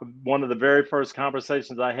remember one of the very first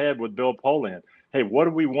conversations I had with Bill Polian. Hey, what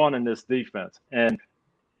do we want in this defense? And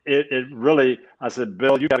it really, I said,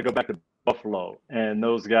 Bill, you got to go back to Buffalo and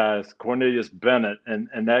those guys, Cornelius Bennett and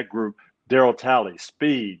that group, Darryl Talley,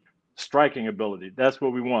 speed, striking ability. That's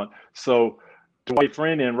what we want. So Dwight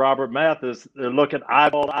Freeney and Robert Mathis, they're looking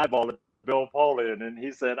eyeball to eyeball at Bill Polian. And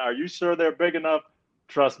he said, are you sure they're big enough?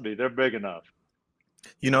 Trust me, they're big enough.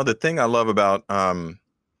 The thing I love about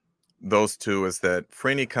those two is that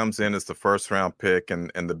Freeney comes in as the first-round pick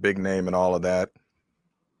and the big name and all of that.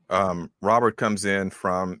 Robert comes in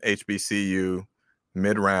from HBCU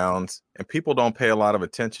mid-rounds, and people don't pay a lot of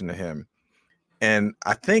attention to him. And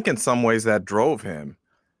I think in some ways that drove him,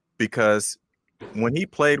 because when he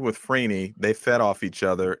played with Freeney, they fed off each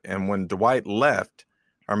other. And when Dwight left,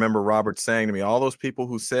 I remember Robert saying to me, all those people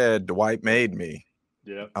who said Dwight made me,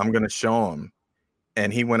 I'm going to show them.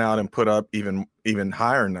 And he went out and put up even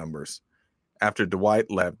higher numbers after Dwight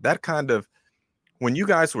left. That kind of, when you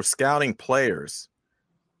guys were scouting players,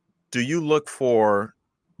 do you look for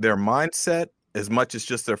their mindset as much as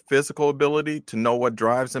just their physical ability to know what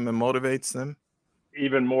drives them and motivates them?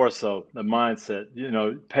 Even more so, the mindset. You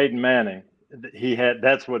know, Peyton Manning,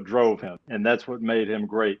 that's what drove him, and that's what made him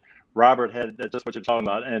great. Robert had, that's just what you're talking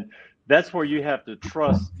about. And that's where you have to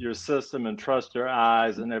trust your system and trust your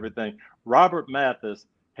eyes and everything. Robert Mathis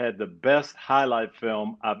had the best highlight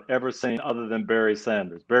film I've ever seen other than Barry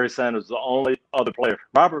Sanders. Barry Sanders is the only other player.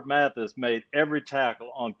 Robert Mathis made every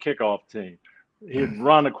tackle on kickoff team. He'd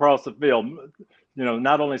run across the field, you know,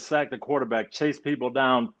 not only sack the quarterback, chase people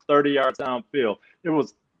down 30 yards downfield. It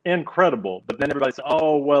was incredible. But then everybody said,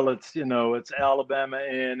 oh, well, it's, you know, it's Alabama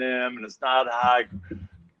A&M and it's not high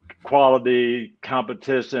quality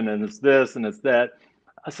competition and it's this and it's that.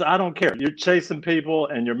 I said, I don't care. You're chasing people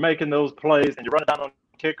and you're making those plays and you're running down on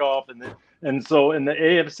kickoff. And so in the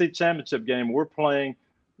AFC Championship game, we're playing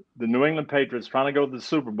the New England Patriots trying to go to the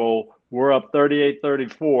Super Bowl. We're up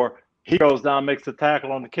 38-34. He goes down, makes the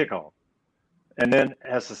tackle on the kickoff, and then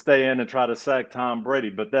has to stay in and try to sack Tom Brady.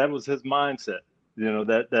 But that was his mindset, you know,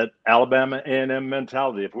 that Alabama A&M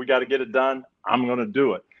mentality. If we got to get it done, I'm going to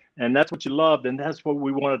do it. And that's what you loved, and that's what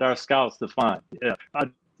we wanted our scouts to find. Yeah,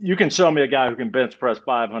 you can show me a guy who can bench press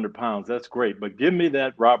 500 pounds. That's great. But give me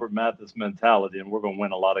that Robert Mathis mentality, and we're going to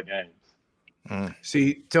win a lot of games.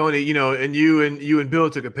 See, Tony, you know, and you and Bill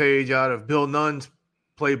took a page out of Bill Nunn's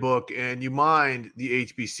playbook, and you mined the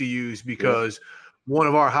HBCUs because one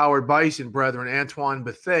of our Howard Bison brethren, Antoine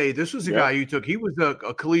Bethea, this was a guy you took. He was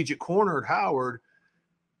a collegiate corner at Howard.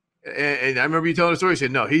 And I remember you telling the story. You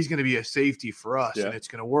said, no, he's going to be a safety for us, and it's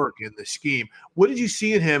going to work in the scheme. What did you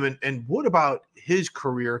see in him, and what about his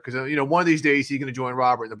career? Because, you know, one of these days he's going to join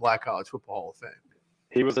Robert in the Black College Football Hall of Fame.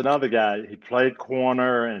 He was another guy. He played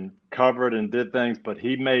corner and covered and did things, but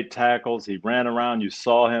he made tackles. He ran around. You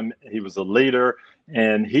saw him. He was a leader,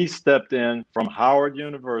 and he stepped in from Howard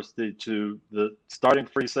University to the starting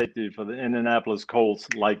free safety for the Indianapolis Colts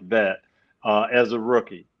like that. As a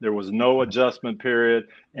rookie, there was no adjustment period.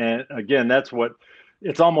 And again, that's what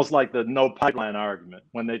it's almost like the no pipeline argument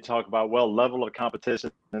when they talk about, well, level of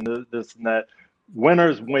competition and this and that.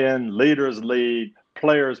 Winners win, leaders lead,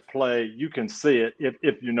 players play. You can see it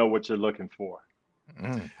if you know what you're looking for.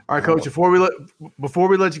 All right, Coach, before we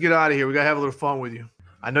let you get out of here, we got to have a little fun with you.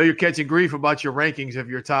 I know you're catching grief about your rankings of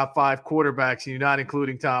your top 5 quarterbacks and you're not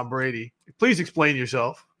including Tom Brady. Please explain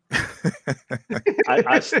yourself.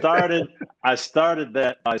 I started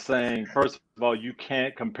that by saying, first of all, you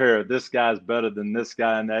can't compare. This guy's better than this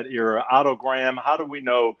guy in that era. Otto Graham, how do we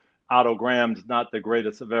know Otto Graham's not the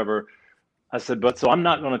greatest of ever? I said, but so I'm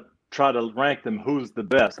not going to try to rank them who's the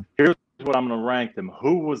best. Here's what I'm going to rank them.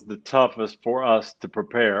 Who was the toughest for us to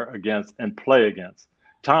prepare against and play against?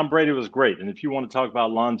 Tom Brady was great. And if you want to talk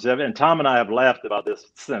about longevity, and Tom and I have laughed about this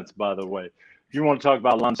since, by the way. If you want to talk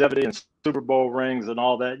about longevity and Super Bowl rings and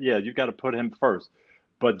all that, yeah, you got to put him first.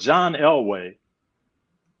 But John Elway,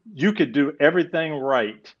 you could do everything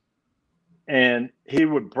right, and he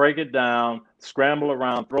would break it down, scramble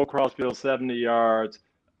around, throw crossfield 70 yards.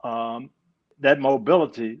 That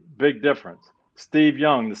mobility, big difference. Steve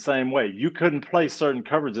Young, the same way. You couldn't play certain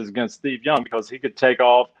coverages against Steve Young because he could take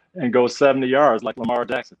off and go 70 yards like Lamar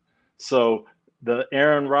Jackson. So the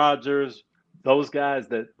Aaron Rodgers, those guys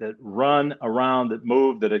that run around, that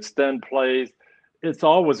move, that extend plays, it's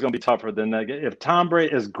always going to be tougher than that. If Tom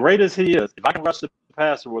Brady, as great as he is, if I can rush the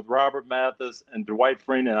passer with Robert Mathis and Dwight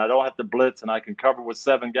Freeney, and I don't have to blitz and I can cover with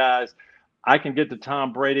 7 guys, I can get to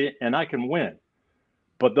Tom Brady and I can win.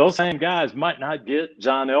 But those same guys might not get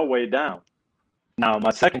John Elway down. Now,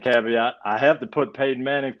 my second caveat, I have to put Peyton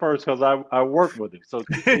Manning first because I work with him. So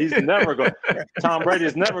he's never going – Tom Brady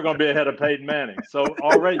is never going to be ahead of Peyton Manning. So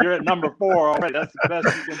already you're at number 4 already. That's the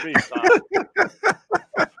best you can be,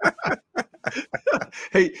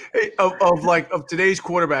 Hey, of today's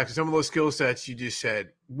quarterbacks, some of those skill sets you just said,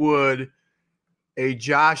 would a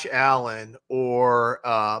Josh Allen or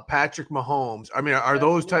Patrick Mahomes, I mean, are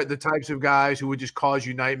those the types of guys who would just cause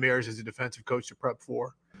you nightmares as a defensive coach to prep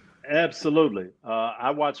for? Absolutely.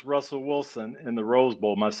 I watched Russell Wilson in the Rose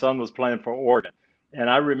Bowl. My son was playing for Oregon. And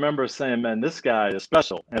I remember saying, man, this guy is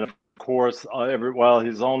special. And, of course,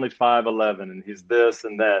 he's only 5'11", and he's this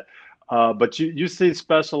and that. But you see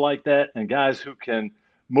special like that, and guys who can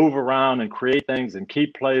move around and create things and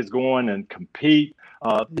keep plays going and compete.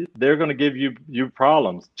 They're going to give you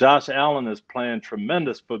problems. Josh Allen is playing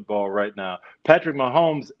tremendous football right now. Patrick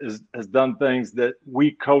Mahomes has done things that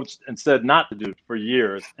we coached and said not to do for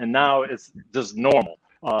years, and now it's just normal.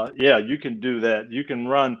 You can do that. You can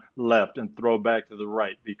run left and throw back to the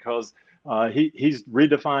right because he's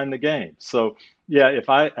redefined the game. So, if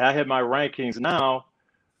I had my rankings now,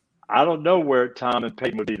 I don't know where Tom and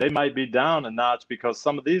Peyton would be. They might be down a notch because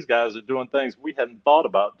some of these guys are doing things we hadn't thought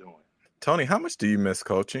about doing. Tony, how much do you miss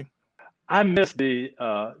coaching? I miss the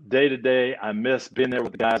day-to-day. I miss being there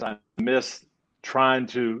with the guys. I miss trying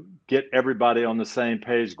to get everybody on the same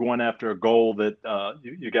page, going after a goal that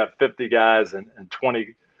you got 50 guys and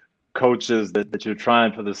 20 coaches that you're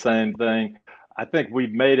trying for the same thing. I think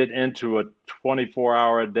we've made it into a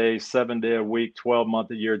 24-hour-a-day, 7-day-a-week,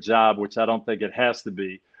 12-month-a-year job, which I don't think it has to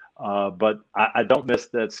be. But I don't miss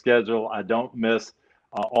that schedule. I don't miss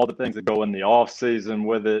all the things that go in the off season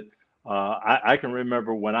with it. I can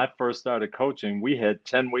remember when I first started coaching, we had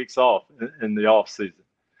 10 weeks off in the off season,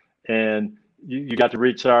 and you got to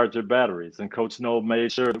recharge your batteries. And Coach Noll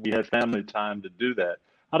made sure that we had family time to do that.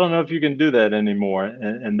 I don't know if you can do that anymore,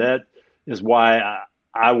 and that is why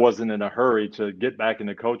I wasn't in a hurry to get back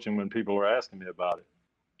into coaching when people were asking me about it.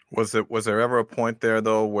 Was there ever a point there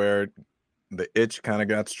though where the itch kind of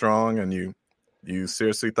got strong and you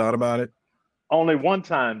seriously thought about it? Only one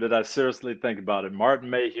time did I seriously think about it. Martin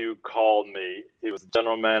Mayhew called me. He was the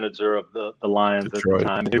general manager of the Lions Detroit at the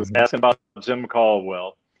time. He was asking about Jim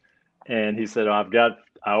Caldwell, and he said, I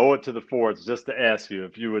owe it to the Fords just to ask you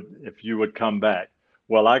if you would come back.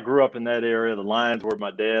 Well, I grew up in that area. The Lions were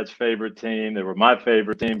my dad's favorite team. They were my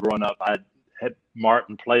favorite team growing up. I had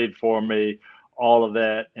Martin played for me, all of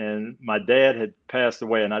that. And my dad had passed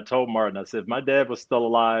away. And I told Martin, I said, if my dad was still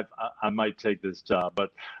alive, I might take this job. But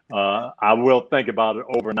I will think about it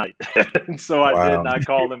overnight. And so I did. And I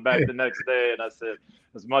called him back the next day. And I said,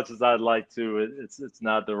 as much as I'd like to, it's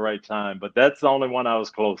not the right time. But that's the only one I was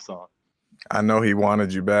close on. I know he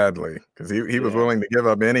wanted you badly because he was willing to give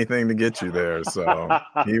up anything to get you there. So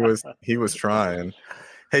he was trying.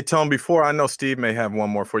 Hey, Tone, before I know Steve may have one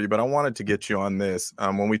more for you, but I wanted to get you on this.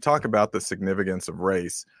 When we talk about the significance of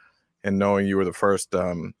race and knowing you were the first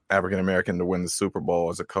African-American to win the Super Bowl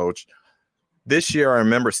as a coach, this year I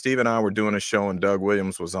remember Steve and I were doing a show and Doug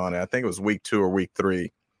Williams was on it. I think it was week 2 or week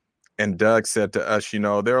 3. And Doug said to us,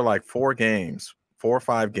 there are like 4 or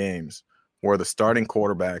 5 games where the starting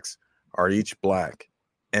quarterbacks are each black,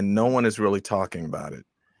 and no one is really talking about it.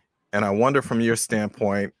 And I wonder from your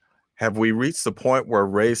standpoint, have we reached the point where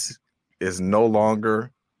race is no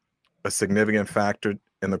longer a significant factor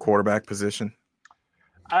in the quarterback position?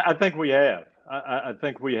 I think we have. I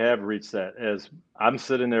think we have reached that. As I'm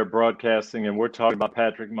sitting there broadcasting and we're talking about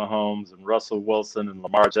Patrick Mahomes and Russell Wilson and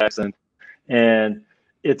Lamar Jackson, and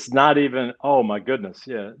it's not even, oh my goodness,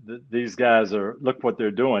 these guys look what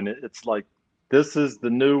they're doing. It's like, this is the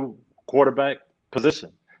new quarterback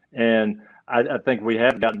position. And I think we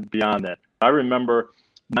have gotten beyond that. I remember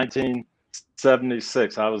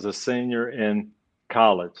 1976, I was a senior in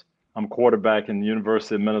college. I'm quarterback in the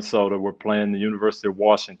University of Minnesota. We're playing the University of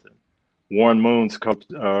Washington. Warren Moon's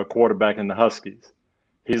quarterback in the Huskies.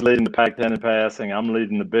 He's leading the Pac-10 in passing. I'm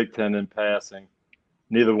leading the Big Ten in passing.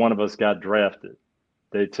 Neither one of us got drafted.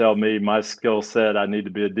 They tell me my skill set, I need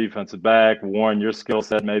to be a defensive back. Warren, your skill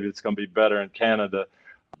set, maybe it's going to be better in Canada.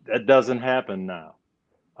 That doesn't happen now.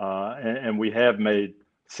 And we have made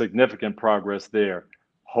significant progress there.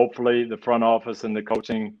 Hopefully the front office and the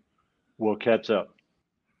coaching will catch up.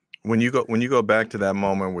 When you go back to that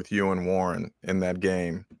moment with you and Warren in that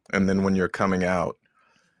game, and then when you're coming out,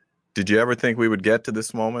 did you ever think we would get to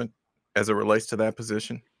this moment as it relates to that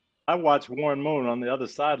position? I watched Warren Moon on the other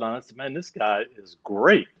sideline. I said, man, this guy is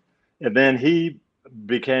great. And then he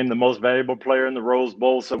became the most valuable player in the Rose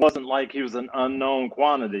Bowl. So it wasn't like he was an unknown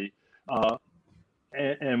quantity.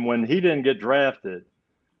 And when he didn't get drafted,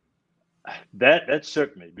 that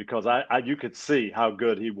shook me because you could see how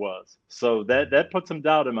good he was. So that put some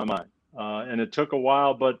doubt in my mind. And it took a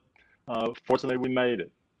while, but fortunately we made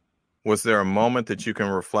it. Was there a moment that you can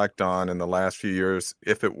reflect on in the last few years,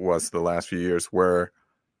 if it was the last few years, where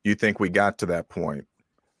you think we got to that point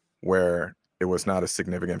where it was not a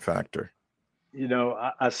significant factor?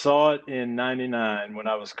 I saw it in 99 when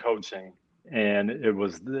I was coaching. And it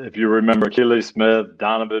was, if you remember, Keely Smith,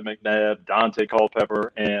 Donovan McNabb, Dante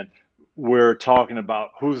Culpepper, and we're talking about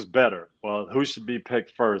who's better. Well, who should be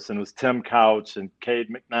picked first? And it was Tim Couch and Cade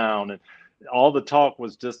McNown. And all the talk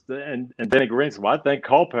was just, and Denny Green said, well, I think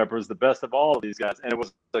Culpepper is the best of all of these guys. And it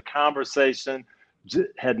was a conversation,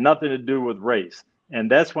 had nothing to do with race. And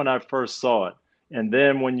that's when I first saw it. And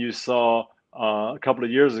then when you saw a couple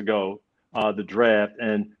of years ago, the draft,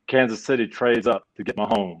 and Kansas City trades up to get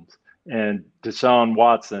Mahomes and Deshaun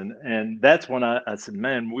Watson. And that's when I said,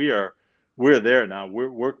 man, we're there now.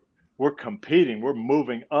 We're competing. We're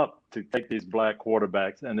moving up to take these black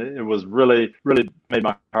quarterbacks. And it was really, really made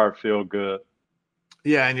my heart feel good.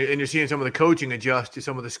 Yeah, and you're seeing some of the coaching adjust to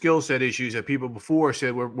some of the skill set issues that people before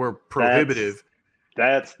said were prohibitive.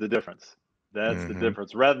 That's the difference. That's the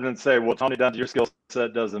difference. Rather than say, well, Tony Dungy, your skill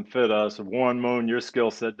set doesn't fit us, or Warren Moon, your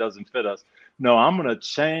skill set doesn't fit us. No, I'm going to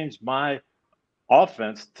change my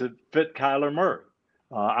offense to fit Kyler Murray.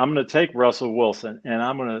 I'm going to take Russell Wilson, and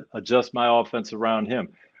I'm going to adjust my offense around him.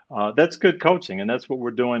 That's good coaching, and that's what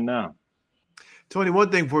we're doing now. Tony,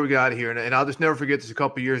 one thing before we get out of here, and I'll just never forget this a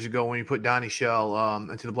couple of years ago when you put Donnie Shell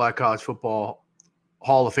into the Black College Football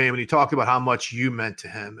Hall of Fame, and he talked about how much you meant to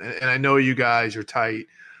him. And I know you guys are tight.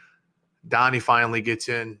 Donnie finally gets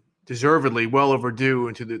in, deservedly, well overdue,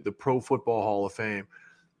 into the Pro Football Hall of Fame.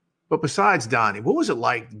 But besides Donnie, what was it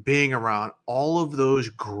like being around all of those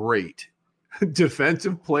great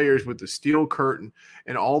defensive players with the steel curtain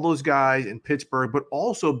and all those guys in Pittsburgh, but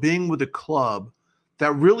also being with a club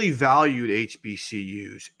that really valued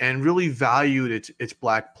HBCUs and really valued its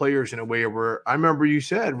black players in a way where I remember you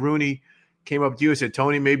said, Rooney came up to you and said,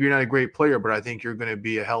 Tony, maybe you're not a great player, but I think you're going to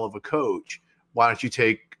be a hell of a coach. Why don't you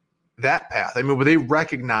take that path? I mean, but they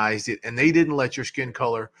recognized it and they didn't let your skin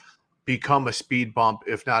color become a speed bump,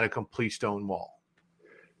 if not a complete stone wall.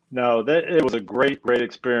 No, it was a great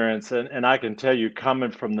experience. And I can tell you,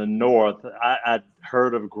 coming from the North, I'd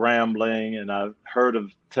heard of Grambling and I've heard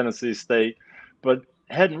of Tennessee State, but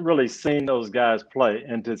hadn't really seen those guys play.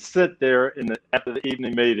 And to sit there after the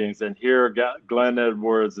evening meetings and hear Glenn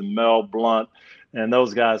Edwards and Mel Blount and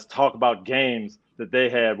those guys talk about games that they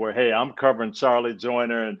had where, hey, I'm covering Charlie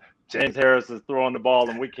Joyner and James Harris is throwing the ball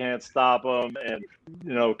and we can't stop him. And,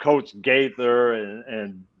 Coach Gaither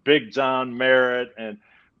and Big John Merritt and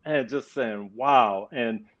just saying, wow.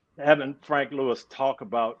 And having Frank Lewis talk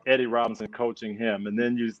about Eddie Robinson coaching him. And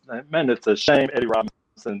then it's a shame Eddie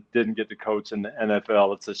Robinson didn't get to coach in the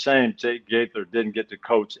NFL. It's a shame Jake Gaither didn't get to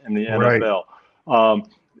coach in the NFL.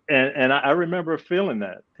 And I remember feeling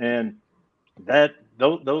that. And that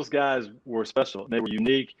those guys were special. They were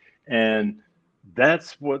unique. And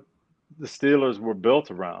that's what the Steelers were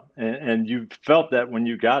built around. And you felt that when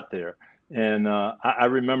you got there. And I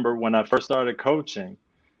remember when I first started coaching,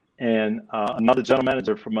 and another general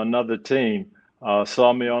manager from another team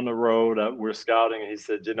saw me on the road. We're scouting. And he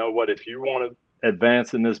said, you know what, if you want to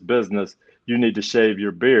advance in this business, you need to shave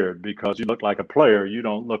your beard because you look like a player. You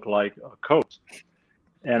don't look like a coach.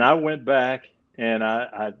 And I went back and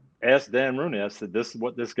I asked Dan Rooney. I said, this is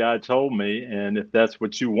what this guy told me. And if that's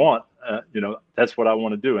what you want, that's what I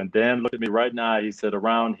want to do. And Dan looked at me right now. He said,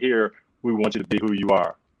 around here, we want you to be who you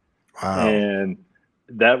are. Wow. And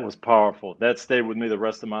that was powerful. That stayed with me the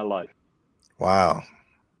rest of my life. Wow.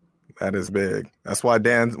 That is big. That's why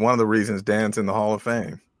one of the reasons Dan's in the Hall of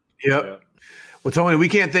Fame. Yep. Yeah. Well, Tony, we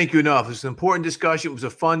can't thank you enough. It's an important discussion. It was a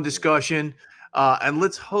fun discussion. And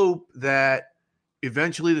let's hope that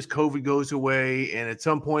eventually this COVID goes away. And at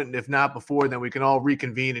some point, if not before, then we can all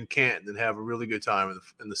reconvene in Canton and have a really good time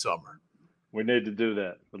in the summer. We need to do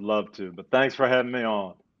that. Would love to. But thanks for having me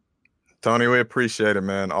on. Tony, we appreciate it,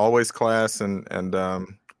 man. Always class, and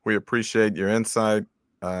we appreciate your insight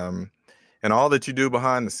and all that you do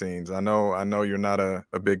behind the scenes. I know you're not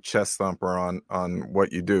a big chest thumper on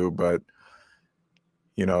what you do, but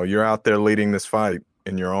you're out there leading this fight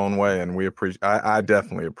in your own way, and I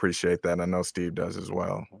definitely appreciate that. I know Steve does as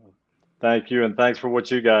well. Thank you, and thanks for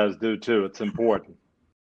what you guys do too. It's important.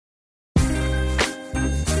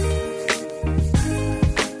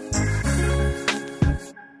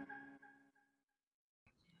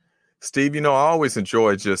 Steve, I always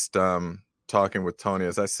enjoy just talking with Tony.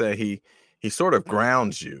 As I say, he sort of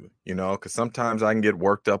grounds you, because sometimes I can get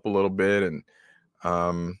worked up a little bit and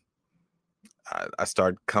I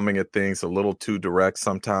start coming at things a little too direct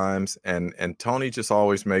sometimes. And Tony just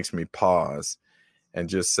always makes me pause and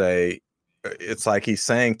just say, it's like he's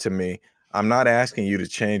saying to me, I'm not asking you to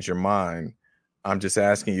change your mind. I'm just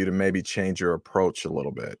asking you to maybe change your approach a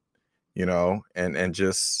little bit, and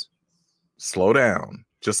just slow down.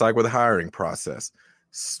 Just like with the hiring process,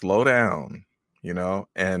 slow down,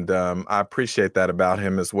 and I appreciate that about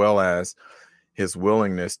him, as well as his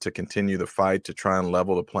willingness to continue the fight to try and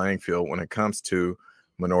level the playing field when it comes to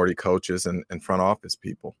minority coaches and front office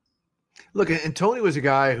people. Look, and Tony was a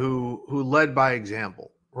guy who led by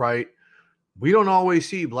example, right? we don't always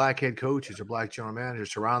see black head coaches or black general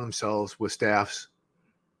managers surround themselves with staffs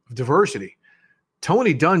of diversity.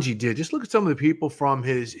 Tony Dungy did. Just look at some of the people from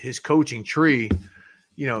his coaching tree.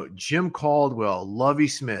 You know, Jim Caldwell, Lovie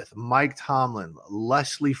Smith, Mike Tomlin,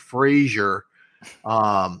 Leslie Frazier,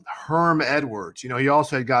 Herm Edwards. You know, he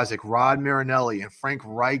also had guys like Rod Marinelli and Frank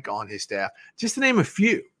Reich on his staff, just to name a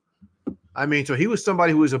few. I mean, so he was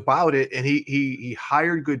somebody who was about it, and he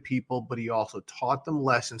hired good people, but he also taught them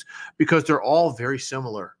lessons because they're all very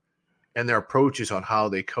similar in their approaches on how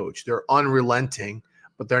they coach. They're unrelenting,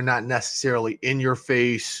 but they're not necessarily in your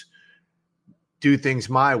face, do things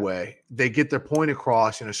my way. They get their point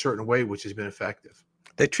across in a certain way, which has been effective.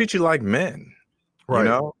 They treat you like men, right? You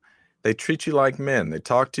know, they treat you like men. They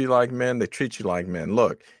talk to you like men. They treat you like men.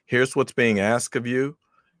 Look, here's what's being asked of you.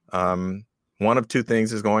 One of two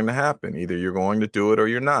things is going to happen. Either you're going to do it or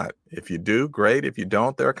you're not. If you do, great. If you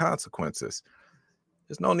don't, there are consequences.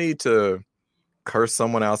 There's no need to curse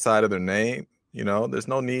someone outside of their name. You know, there's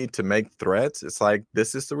no need to make threats. It's like,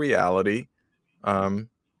 this is the reality. Do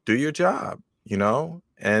your job, you know?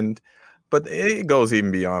 But it goes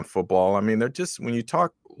even beyond football. I mean, they're just, when you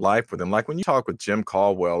talk life with them, like when you talk with Jim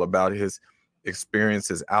Caldwell about his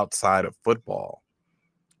experiences outside of football,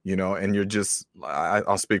 you know, and you're just,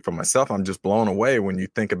 I'll speak for myself. I'm just blown away when you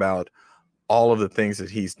think about all of the things that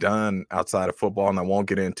he's done outside of football. And I won't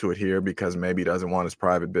get into it here because maybe he doesn't want his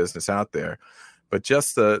private business out there, but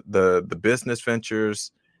just the business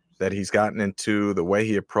ventures that he's gotten into, the way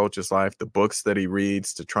he approaches life, the books that he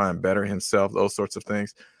reads to try and better himself, those sorts of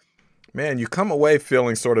things. Man, you come away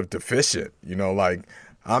feeling sort of deficient, you know, like,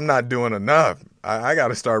 I'm not doing enough. I got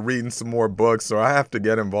to start reading some more books, or I have to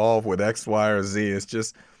get involved with X, Y, or Z. It's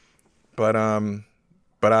just, but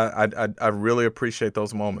I really appreciate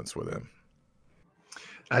those moments with him.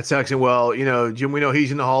 That's excellent. Well, you know, Jim, we know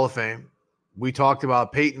he's in the Hall of Fame. We talked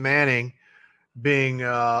about Peyton Manning being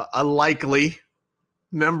a likely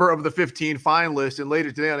member of the 15 finalists, and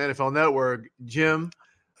later today on NFL Network, Jim,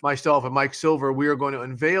 myself, and Mike Silver, we are going to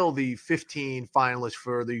unveil the 15 finalists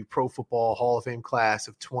for the Pro Football Hall of Fame class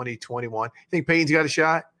of 2021. You think Peyton's got a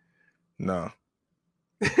shot? No.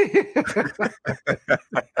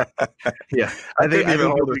 Yeah, I couldn't even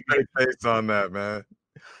hold a straight face on that, man.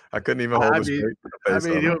 I couldn't even hold a straight face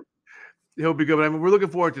on that. He'll be good. But I mean, we're looking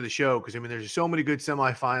forward to the show because, I mean, there's so many good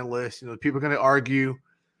semifinalists. You know, people are going to argue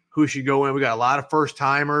who should go in. We got a lot of first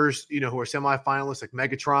timers, you know, who are semifinalists like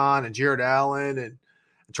Megatron and Jared Allen and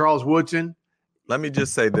Charles Woodson. Let me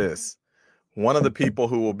just say this. One of the people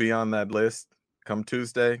who will be on that list come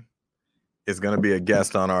Tuesday is going to be a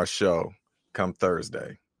guest on our show come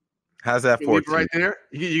Thursday. How's that for you? Right there?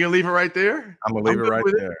 You going to leave it right there? I'm going to leave it right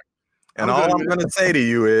there. And all I'm going to say to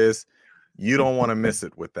you is you don't want to miss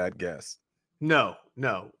it with that guest. No.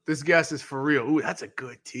 This guest is for real. Ooh, that's a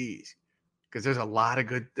good tease. Because there's a lot of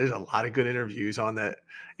good interviews on that,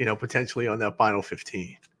 you know, potentially on that final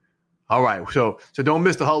 15. All right, so don't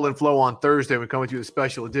miss the Huddle and Flow on Thursday. We're coming to a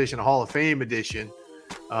special edition, a Hall of Fame edition,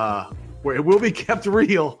 where it will be kept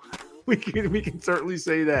real. We can certainly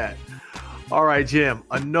say that. All right, Jim,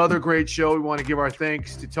 another great show. We want to give our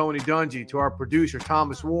thanks to Tony Dungy, to our producer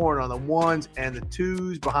Thomas Warren on the ones and the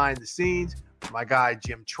twos behind the scenes, my guy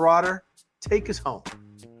Jim Trotter. Take us home.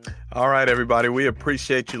 All right, everybody. We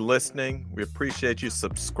appreciate you listening. We appreciate you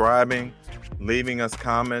subscribing, leaving us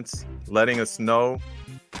comments, letting us know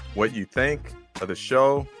what you think of the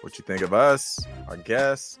show, what you think of us, our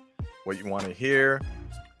guests, what you want to hear.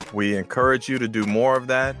 We encourage you to do more of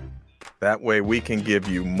that. That way we can give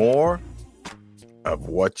you more of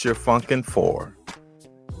what you're funking for.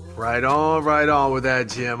 Right on with that,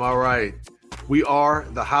 Jim. All right. We are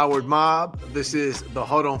the Howard Mob. This is the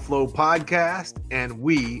Huddle and Flow podcast, and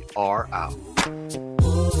we are out.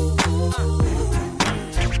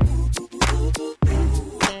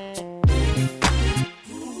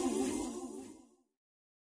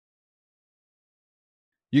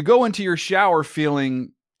 You go into your shower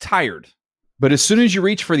feeling tired, but as soon as you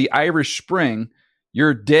reach for the Irish Spring,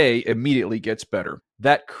 your day immediately gets better.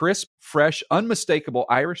 That crisp, fresh, unmistakable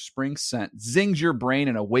Irish Spring scent zings your brain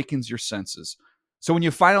and awakens your senses. So when you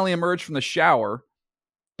finally emerge from the shower,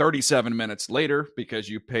 37 minutes later, because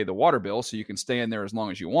you pay the water bill so you can stay in there as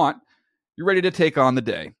long as you want, you're ready to take on the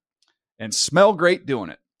day and smell great doing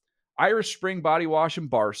it. Irish Spring Body Wash and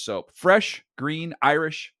Bar Soap. Fresh, green,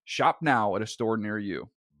 Irish. Shop now at a store near you.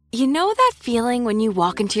 You know that feeling when you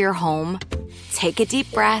walk into your home, take a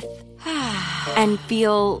deep breath, and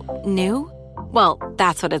feel new? Well,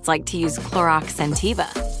 that's what it's like to use Clorox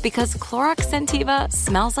Scentiva. Because Clorox Scentiva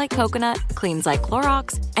smells like coconut, cleans like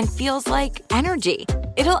Clorox, and feels like energy.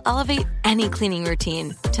 It'll elevate any cleaning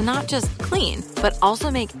routine to not just clean, but also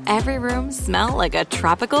make every room smell like a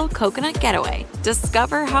tropical coconut getaway.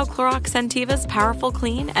 Discover how Clorox Scentiva's powerful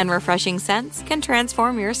clean and refreshing scents can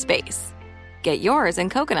transform your space. Get yours in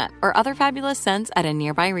coconut or other fabulous scents at a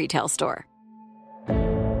nearby retail store.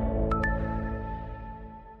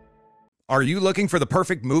 Are you looking for the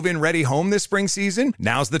perfect move-in ready home this spring season?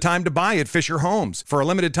 Now's the time to buy at Fisher Homes. For a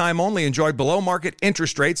limited time only, enjoy below-market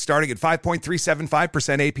interest rates starting at 5.375%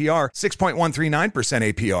 APR,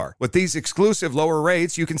 6.139% APR. With these exclusive lower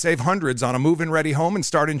rates, you can save hundreds on a move-in ready home and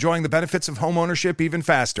start enjoying the benefits of homeownership even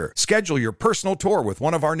faster. Schedule your personal tour with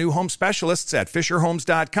one of our new home specialists at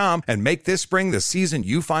FisherHomes.com and make this spring the season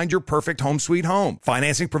you find your perfect home sweet home.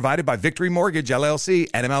 Financing provided by Victory Mortgage, LLC,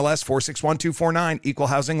 NMLS 461249, Equal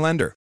Housing Lender.